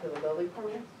that to the building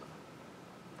permit?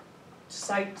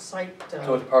 site, So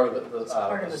it's part of It's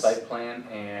part of the the site plan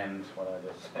and, what did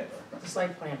I just say? the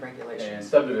site plan And regulations.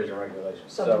 subdivision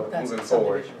regulations. So That's moving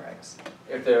forward, subdivision regs.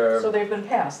 if they're, So they've been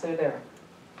passed, they're there.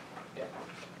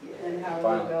 And how are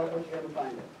Finally. you available, you're gonna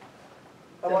find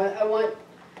it?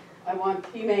 I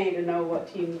want Team A to know what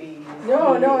Team B is.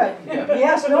 No, Yeah.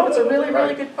 yes, no, it's a really, really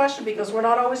Right. good question, because we're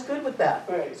not always good with that.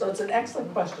 Right. So it's an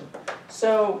excellent question.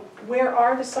 So where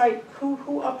are the site, who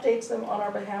updates them on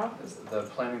our behalf? the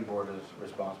planning board is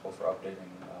responsible for updating,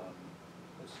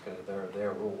 it's because they're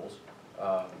their rules,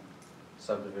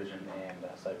 subdivision and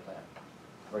site plan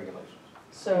regulations.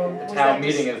 So Yeah. The was town that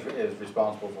meeting is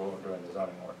responsible for doing the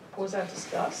zoning ordinance. Was that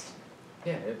discussed?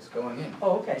 Yeah, it's going in.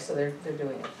 Oh, okay, so they're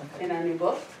doing it, okay. In our new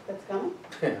book that's coming?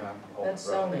 That's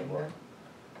zoning,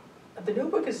 the new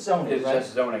book is zoning, It's right?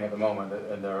 just zoning at the moment,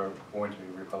 and they're going to be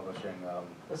republishing,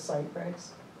 The site regs,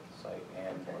 site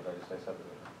and, what did I say,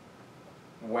 subdivision?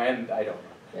 When, I don't know.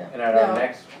 yeah. And at our Now-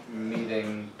 next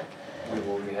meeting, we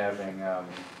will be having, Mr.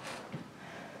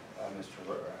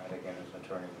 Radigan, as an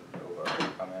attorney, will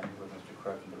come in with Mr.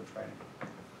 Krebs and do a training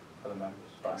for the members.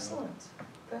 finally. Excellent,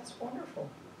 that's wonderful.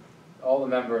 All the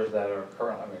members that are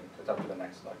currently, I mean, it's up to the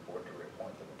next select board to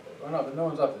reappoint them. Well, no, no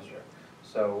one's up this year,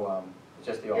 so, it's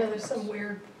just the Yeah, alternates. there's some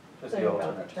weird Just thing the about the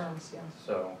alternates. terms, yeah.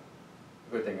 So,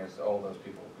 the good thing is, all those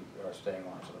people are staying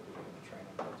on so that we can get the training,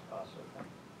 that's a positive thing.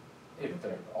 If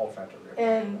they're alternate or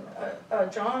And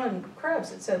John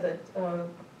Krebs had said that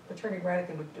Attorney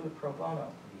Radigan would do it pro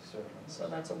bono, He certainly is. so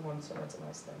that's a nice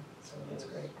thing, so that's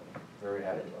Yes. great. Very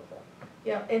happy about that.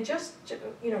 Yeah, and just to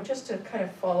kind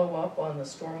of follow up on the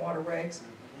stormwater regs,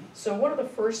 so one of the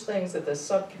first things that the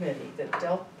subcommittee that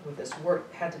dealt with this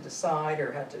work had to decide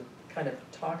or had to kind of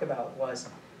talk about was,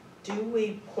 do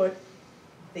we put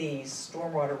these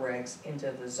stormwater regs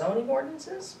into the zoning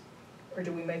ordinances? Or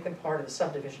do we make them part of the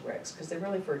subdivision regs? Because they're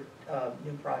really for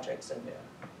new projects and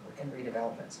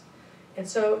redevelopments. And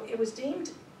so it was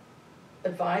deemed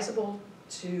advisable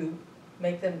to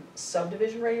make them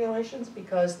subdivision regulations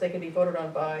because they can be voted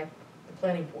on by the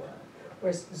planning board.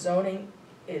 Whereas zoning,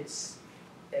 it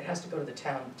has to go to the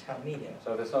town meeting.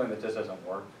 So if there's something that just doesn't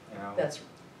work, you know? That's,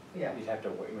 yeah. You'd have to,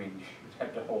 I mean,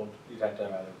 you'd have to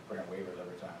either grant waivers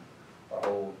every time, or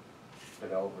hold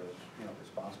developers,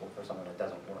 responsible for something that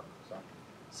doesn't work, so.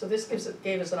 So this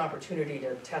gave us an opportunity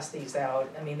to test these out.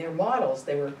 I mean, they're models,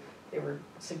 they were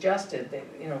suggested,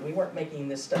 we weren't making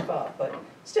this stuff up, but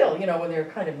still, when they're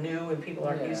kind of new and people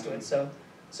aren't used to it, so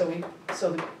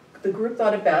the group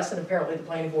thought it best, and apparently the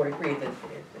planning board agreed that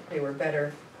they were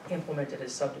better implemented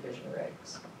as subdivision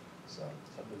regs, so,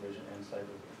 Subdivision and site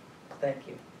review. thank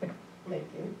you. Thank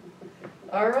you.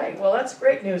 All right, well, that's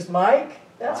great news, Mike,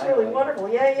 that's really Finally. wonderful,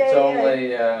 yay, It's yay,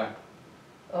 yay. only,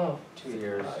 Oh, 2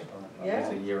 years, or at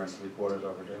least a year and 3/4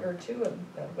 overdue. or two,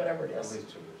 and whatever it At is. least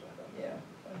 2 years, I think.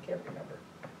 Yeah, I can't remember.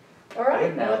 All right,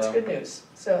 Good well, now, that's though. good news.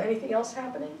 So anything else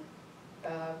happening?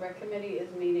 Rec committee is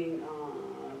meeting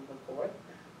on the 4th.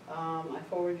 I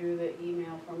forwarded you the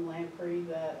email from Lamprey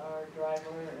that our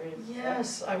driver is.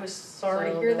 Yes, I was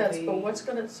sorry to So hear that, there'll but be- what is,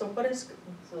 So I'm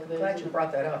there's glad you an-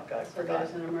 brought that up, I So forgot.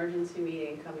 there's an emergency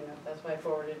meeting coming up, that's why I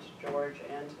forwarded to George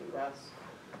and to Russ.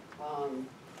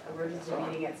 Emergency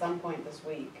meeting at some point this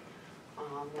week,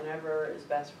 whenever is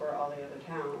best for all the other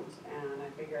towns, and I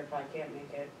figure if I can't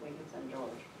make it, we can send George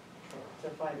to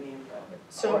find the info.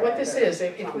 So Or what this either is,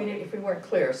 if somebody. we weren't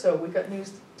clear, so we got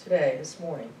news today, this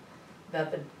morning,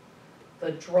 that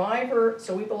the driver,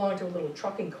 so we belong to a little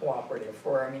trucking cooperative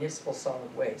for our municipal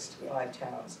solid waste, 5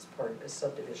 towns, as part of this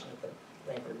subdivision of the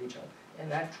Lamprey Regional.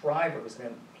 And that driver was an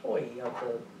employee of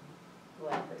the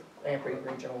Lamprey. Lamprey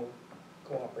Regional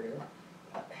Cooperative,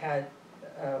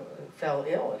 fell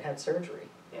ill and had surgery.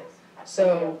 Yes.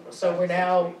 So For 5 we're to 6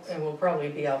 now, weeks. and we'll probably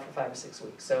be out for 5 or 6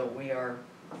 weeks, so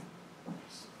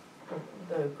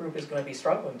the group is gonna be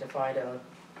struggling to find a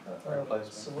a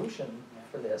Replacement. solution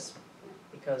for this,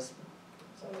 because,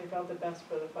 So we felt it best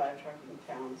for the 5 trucking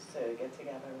towns to get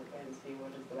together and see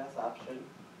what is the best option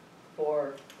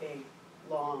for a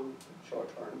long,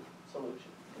 short-term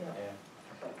solution. yeah.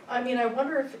 Yeah. I mean, I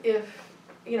wonder if,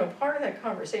 you know, part of that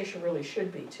conversation really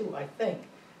should be too, I think,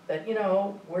 that, you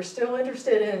know, we're still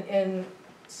interested in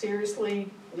seriously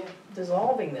Yeah.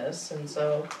 dissolving this, and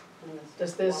so, And this does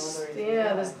is this, one of the reasons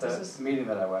yeah, why. this is, The meeting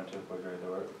that I went to,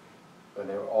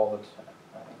 they were all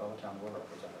I think all the towns were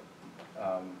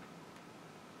represented.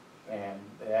 And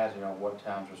they asked, you know, what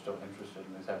towns were still interested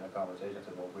in us having a conversation. I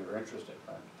said, well, we were interested,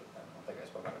 I don't think I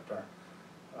spoke out of turn.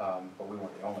 But we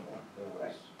weren't the only one, there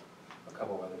was a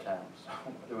couple of other towns.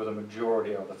 There was a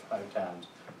majority of the 5 towns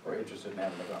were interested in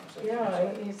having a conversation.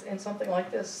 yeah, and something like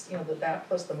this, you know, that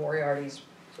plus the Moriarty's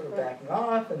sort of backing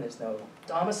off, and there's no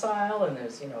domicile, and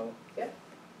there's, you know, Yeah.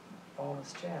 all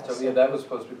this jazz. So, yeah, that was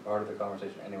supposed to be part of the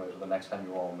conversation anyways, the next time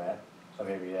you all met. So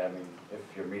maybe, yeah, I mean, if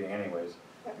you're meeting anyways,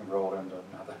 you roll into,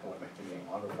 not that it would make the meeting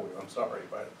longer for you, I'm sorry,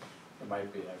 but it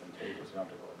might be advantageous, you don't have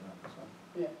to go with that, so.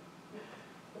 Yeah.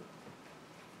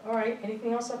 All right,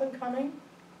 anything else up and coming?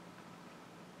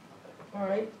 All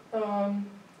right,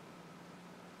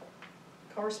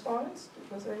 correspondence,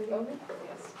 was there anything?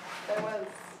 Yes, there was.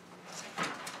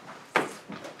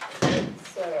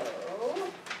 So,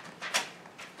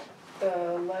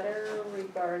 the letter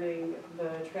regarding the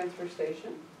transfer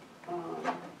station,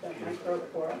 that Mike wrote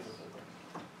for us.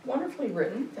 Wonderfully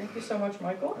written, thank you so much,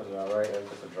 Michael. Was it all right? It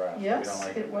was just a draft. If you Yes, don't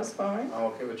like it was fine. I'm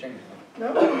okay with changing it.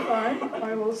 No, I'm fine,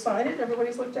 I will sign it,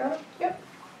 everybody's looked at it? Yep.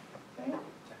 Okay.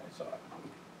 I saw it.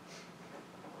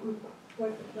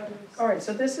 What letters? All right,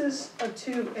 so this is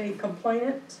to a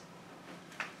complainant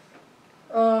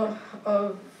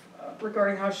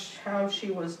regarding how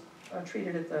she was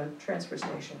treated at the transfer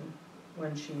station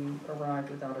when she arrived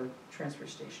without a transfer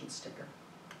station sticker.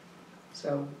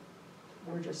 So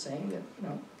we're just saying that, you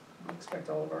know, we expect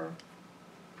all of our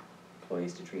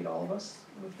employees to treat all of us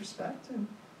with respect, and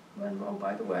then, oh,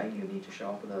 by the way, you need to show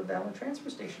up with a valid transfer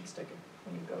station sticker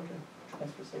when you go to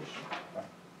transfer station.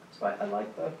 So I like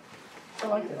it, I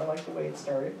like the way it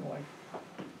started, and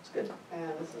it's good.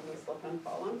 And this is the slip and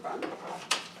fall in front.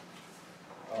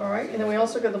 All right, and then we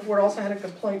also got, the board also had a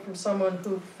complaint from someone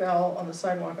who fell on the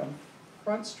sidewalk on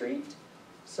Front Street.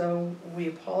 So we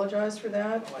apologize for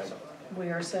that. We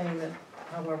are saying that,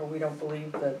 however, we don't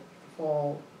believe that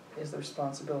fall is the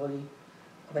responsibility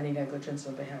of any negligence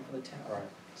on behalf of the town. Right.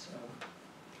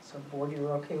 So board,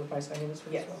 you're okay with my signing this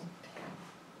one as Yes. well?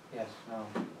 Yes, no,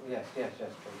 yes,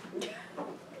 please.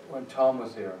 When Tom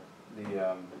was here,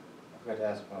 I forgot to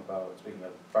ask him about, speaking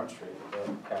of Front Street,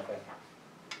 the cafe.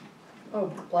 Oh,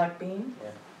 Black Bean?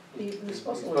 Yeah. He was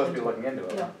supposed to He's look supposed to be into it. looking into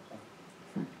it.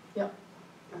 Yeah.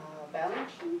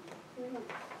 Balance sheet?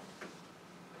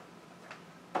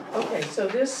 Okay, so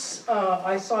this,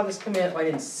 I saw this come in, I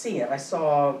didn't see it, I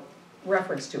saw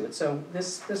reference to it, so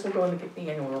this will go in the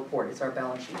annual report, it's our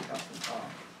balance sheet account from Tom.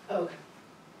 Okay.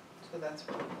 So that's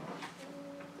what,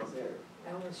 is there,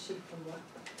 Balance sheet from what?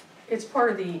 It's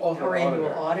part of Oh, the our annual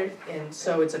auditor. audit, and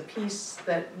so it's a piece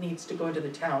that needs to go into the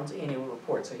town's annual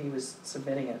report, so he was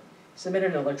submitting it.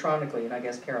 Submitted it electronically, and I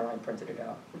guess Caroline printed it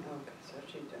out. okay, so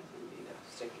she doesn't need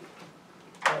a sticky.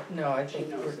 No, I think,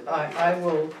 She knows it. I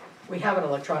will, we have it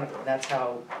electronically, that's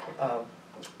how,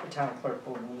 the town clerk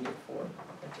will need it for.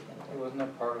 Hey, wasn't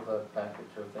that part of the package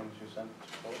of things you sent?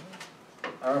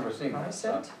 I remember seeing that. I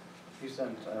sent, You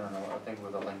sent, I don't know, I think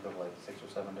with a link of like 6 or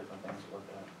 7 different things to look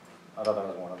at. I thought that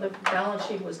was one of the them. balance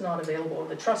sheet was not available,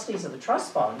 the trustees of the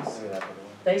trust funds, Maybe that's what it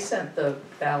was. they sent the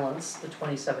balance, the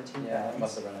 2017 Yeah, it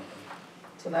must balance. have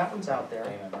been So that one's out there,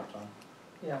 payment or something.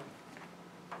 yeah.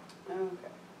 Okay.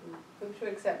 Move to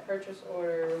accept purchase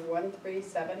order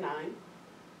 1379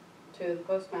 to the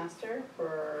postmaster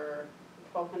for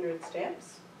 1,200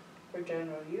 stamps for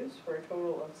general use for a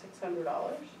total of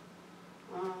 $600.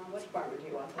 Which department do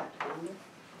you want that to under?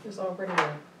 There's already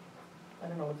a, I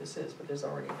don't know what this is, but there's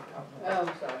already an account.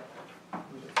 Oh, sorry.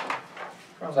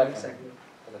 Probably Second. executive.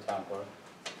 For the town clerk.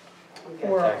 Okay.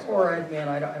 Or admin,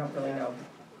 I don't really know,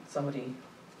 somebody,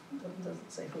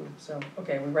 doesn't say who, so,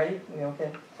 okay, we ready? We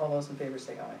okay? All those in favor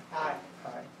say aye. Aye.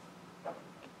 Aye.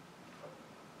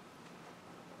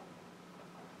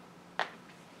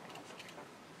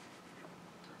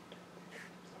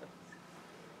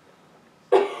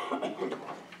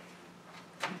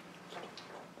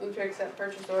 Move to accept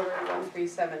purchase order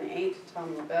 1378,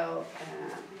 Tom LaBelle,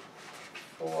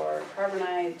 for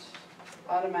Carbonite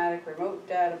automatic remote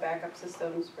data backup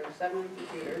systems for 7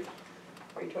 computers,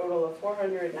 for a total of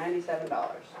 $497.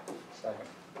 Second.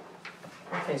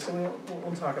 Okay, so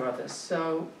we'll talk about this.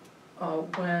 So,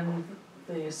 when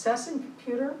the assessing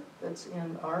computer that's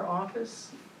in our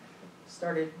office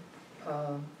started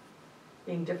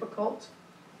being difficult.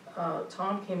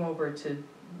 Tom came over to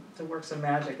work some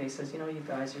magic, and he says, you know, you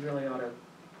guys, you really ought to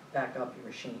back up your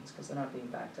machines, because they're not being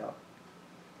backed up.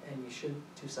 And you should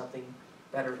do something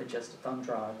better than just a thumb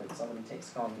drive that somebody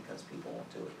takes home because people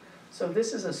won't do it. So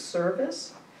this is a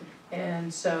service,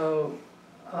 and so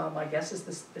my guess is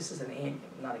this is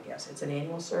not a guess, it's an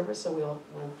annual service, so we'll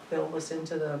bill this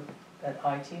into that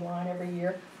IT line every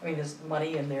year. I mean, there's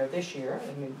money in there this year,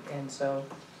 and so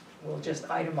we'll just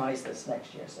itemize this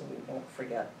next year, so we won't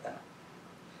forget that.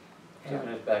 So you're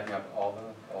just backing up all the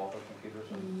computers?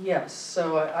 Yes,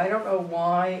 so I don't know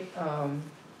why,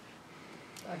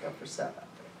 I go for 7.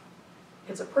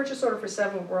 It's a purchase order for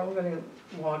 7, we're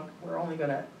only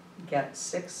gonna get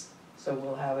 6, so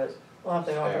we'll have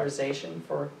the authorization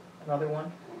for another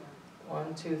one.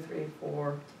 1, 2, 3,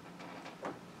 4.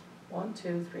 1,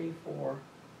 2, 3, 4.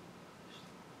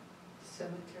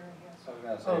 Cemetery, yes. So I was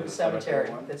gonna say Oh, the cemetery,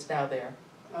 one? that's now there.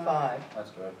 5,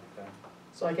 That's good, okay.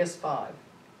 so I guess 5.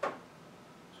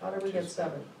 How did we get Just-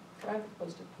 7? Can I have the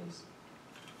post-it, please?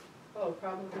 Oh,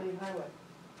 probably highway.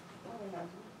 Oh, we have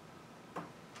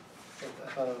I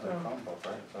thought it was a Oh. Chromebook,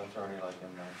 right? So it's already like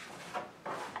in there.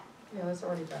 Yeah, that's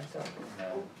already backed up.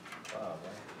 No. Wow,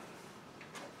 right?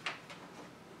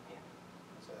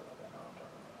 Say that like I know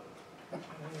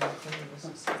what I'm talking about. This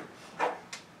is-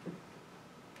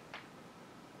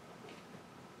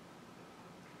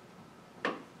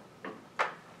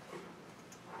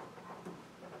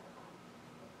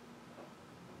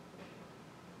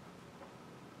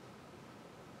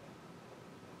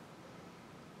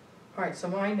 All right, so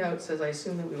my note says, I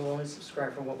assume that we will only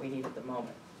subscribe for what we need at the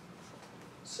moment.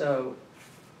 So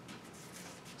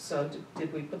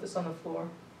did we put this on the floor?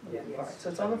 Yes. All right, so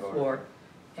it's on the floor,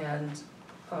 and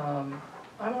I'm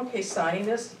okay signing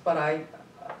this, but I'll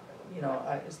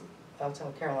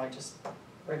tell Caroline, just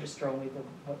register only the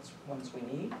ones we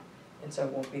need, and so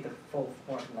it won't be the full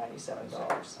 $497.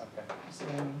 Okay, See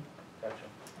what I mean? gotcha.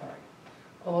 All right.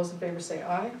 All those in favor say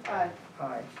aye? Aye.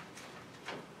 Aye.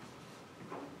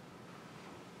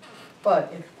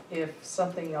 But if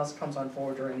something else comes on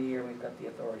board during the year, we've got the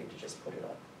authority to just put it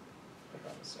on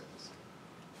the service.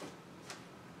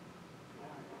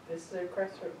 This is a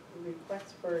request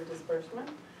for disbursement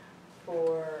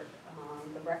for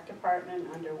the rec department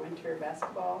under winter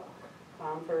basketball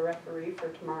for a referee for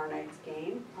tomorrow night's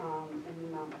game in the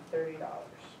amount of $30.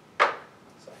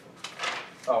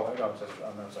 Oh, hang on, just,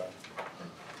 I'm sorry.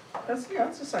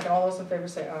 That's a second. All those in favor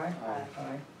say aye? Aye.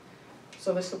 Aye.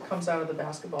 So this comes out of the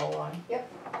basketball line? Yep.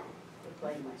 They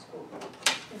play in my school.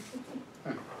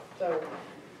 So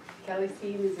Kelly's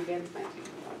team is against my team.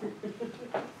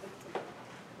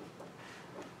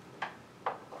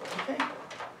 Okay.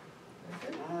 Very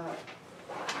good.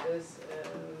 This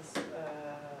is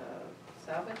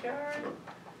salvage yard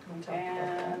Can we talk about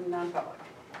that? and non-public.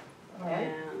 All right.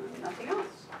 And nothing else.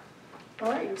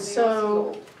 All right, Everything so,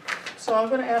 else is so I'm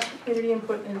gonna ask for community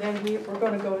input, and then we're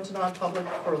gonna go into non-public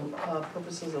for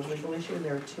purposes of legal issue, and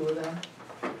there are 2 of them.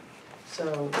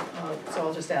 So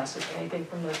I'll just ask, if anything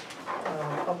from the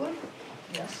public?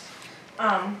 Yes?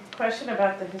 Question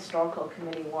about the historical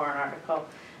committee warrant article.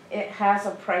 It has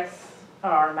a price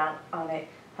or amount on it.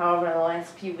 However, in the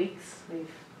last few weeks,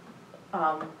 we've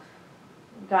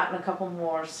gotten a couple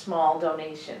more small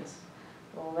donations.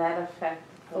 Will that affect?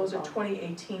 Those are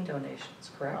 2018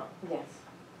 donations, correct? Yes.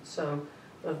 So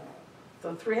the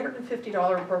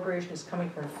 $350 appropriation is coming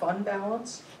from fund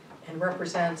balance and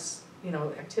represents,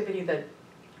 activity that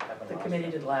the committee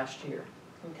did last year.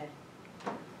 Okay.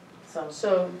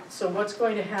 So what's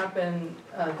going to happen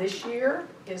this year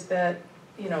is that,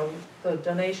 the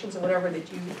donations or whatever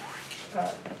that you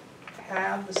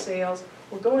have, the sales,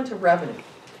 will go into revenue.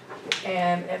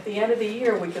 And at the end of the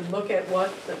year, we can look at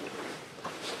what the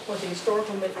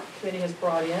historical committee has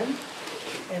brought in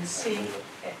and see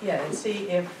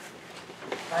if,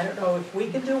 I don't know if we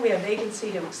can do, we have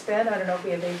vacancy to expend, I don't know if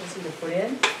we have vacancy to put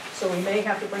in. So we may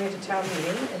have to bring it to town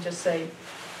meeting and just say,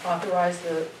 authorize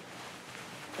the,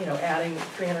 adding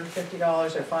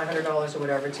 $350 or $500 or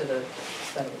whatever to the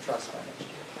spending trust fund next year.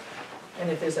 And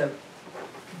if there's a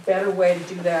better way to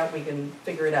do that, we can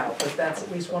figure it out, but that's at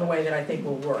least one way that I think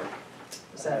will work.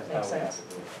 Does that make sense?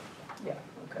 Yeah,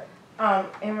 okay.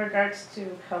 In regards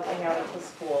to helping out at the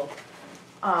school,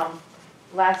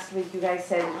 last week you guys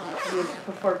said you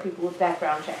prefer people with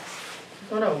background checks.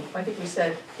 No, I think we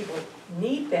said people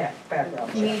need background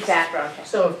checks. Need background checks.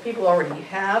 So if people already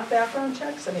have background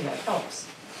checks, I mean, that helps.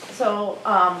 So,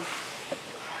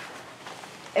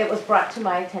 it was brought to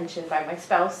my attention by my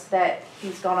spouse that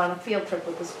he's gone on a field trip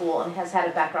with the school and has had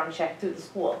a background check through the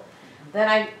school. Then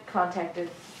I contacted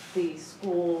the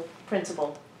school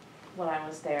principal when I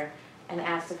was there and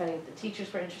asked if any of the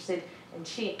teachers were interested, and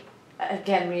she,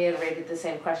 again, reiterated the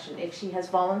same question. If she has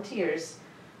volunteers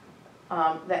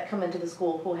that come into the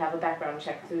school who have a background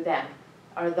check through them,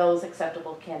 are those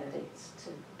acceptable candidates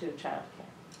to do childcare?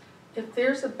 If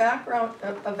there's a background,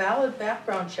 a valid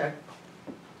background check,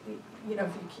 you know,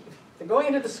 if they're going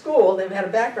into the school, they've had a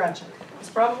background check, it's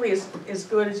probably as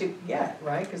good as you can get,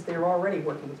 right? Because they're already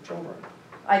working with children.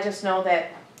 I just know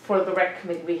that for the rec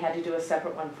committee, we had to do a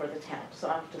separate one for the town, so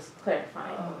I'm just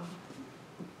clarifying.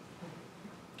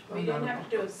 We didn't have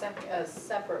to do a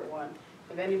separate one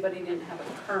if anybody didn't have a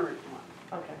current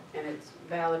one, Okay, and it's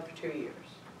valid for 2 years.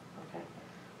 okay.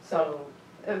 So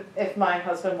if my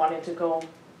husband wanted to go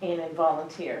in and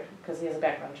volunteer, because he has a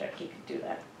background check, he could do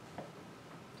that.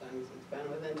 As long as it's been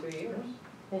within 2 years.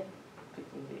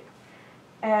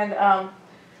 And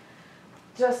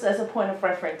just as a point of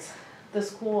reference, the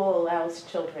school allows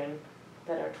children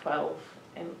that are 12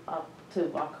 and up to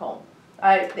walk home.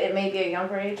 It may be a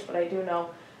younger age, but I do know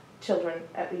children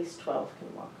at least 12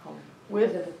 can walk home.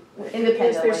 Independently.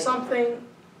 Is there something,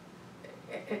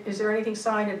 is there anything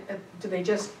signed, do they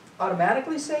just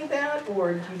automatically say that,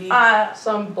 or do you need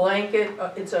some blanket,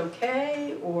 it's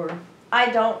okay, or? I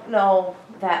don't know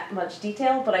that much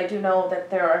detail, but I do know that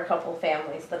there are a couple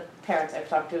families, the parents I've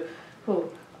talked to, who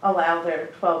allow their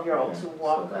 12-year-olds to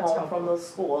walk so that's home from the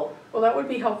school. Well, that would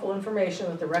be helpful information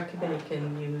that the rec committee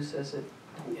can use as it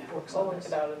Yeah, works we'll on look this.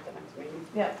 it out at the next meeting.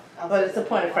 Yeah, I'll but see it's a if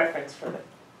point they of want. reference for the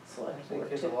I select think board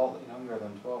kids a too. little younger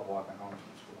than 12 walking home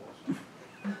from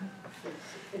schools.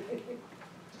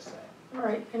 Just saying. All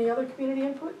right, any other community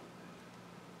input?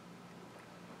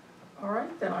 All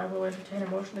right, then I will entertain a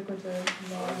motion to go to Okay,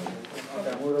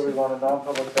 move that we go into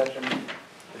non-public session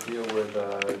to deal with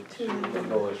two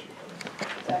legal issues.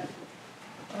 Second.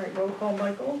 All right, roll call,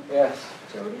 Michael, Yes.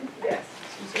 Jody, Yes.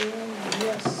 Suzanne,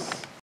 yes.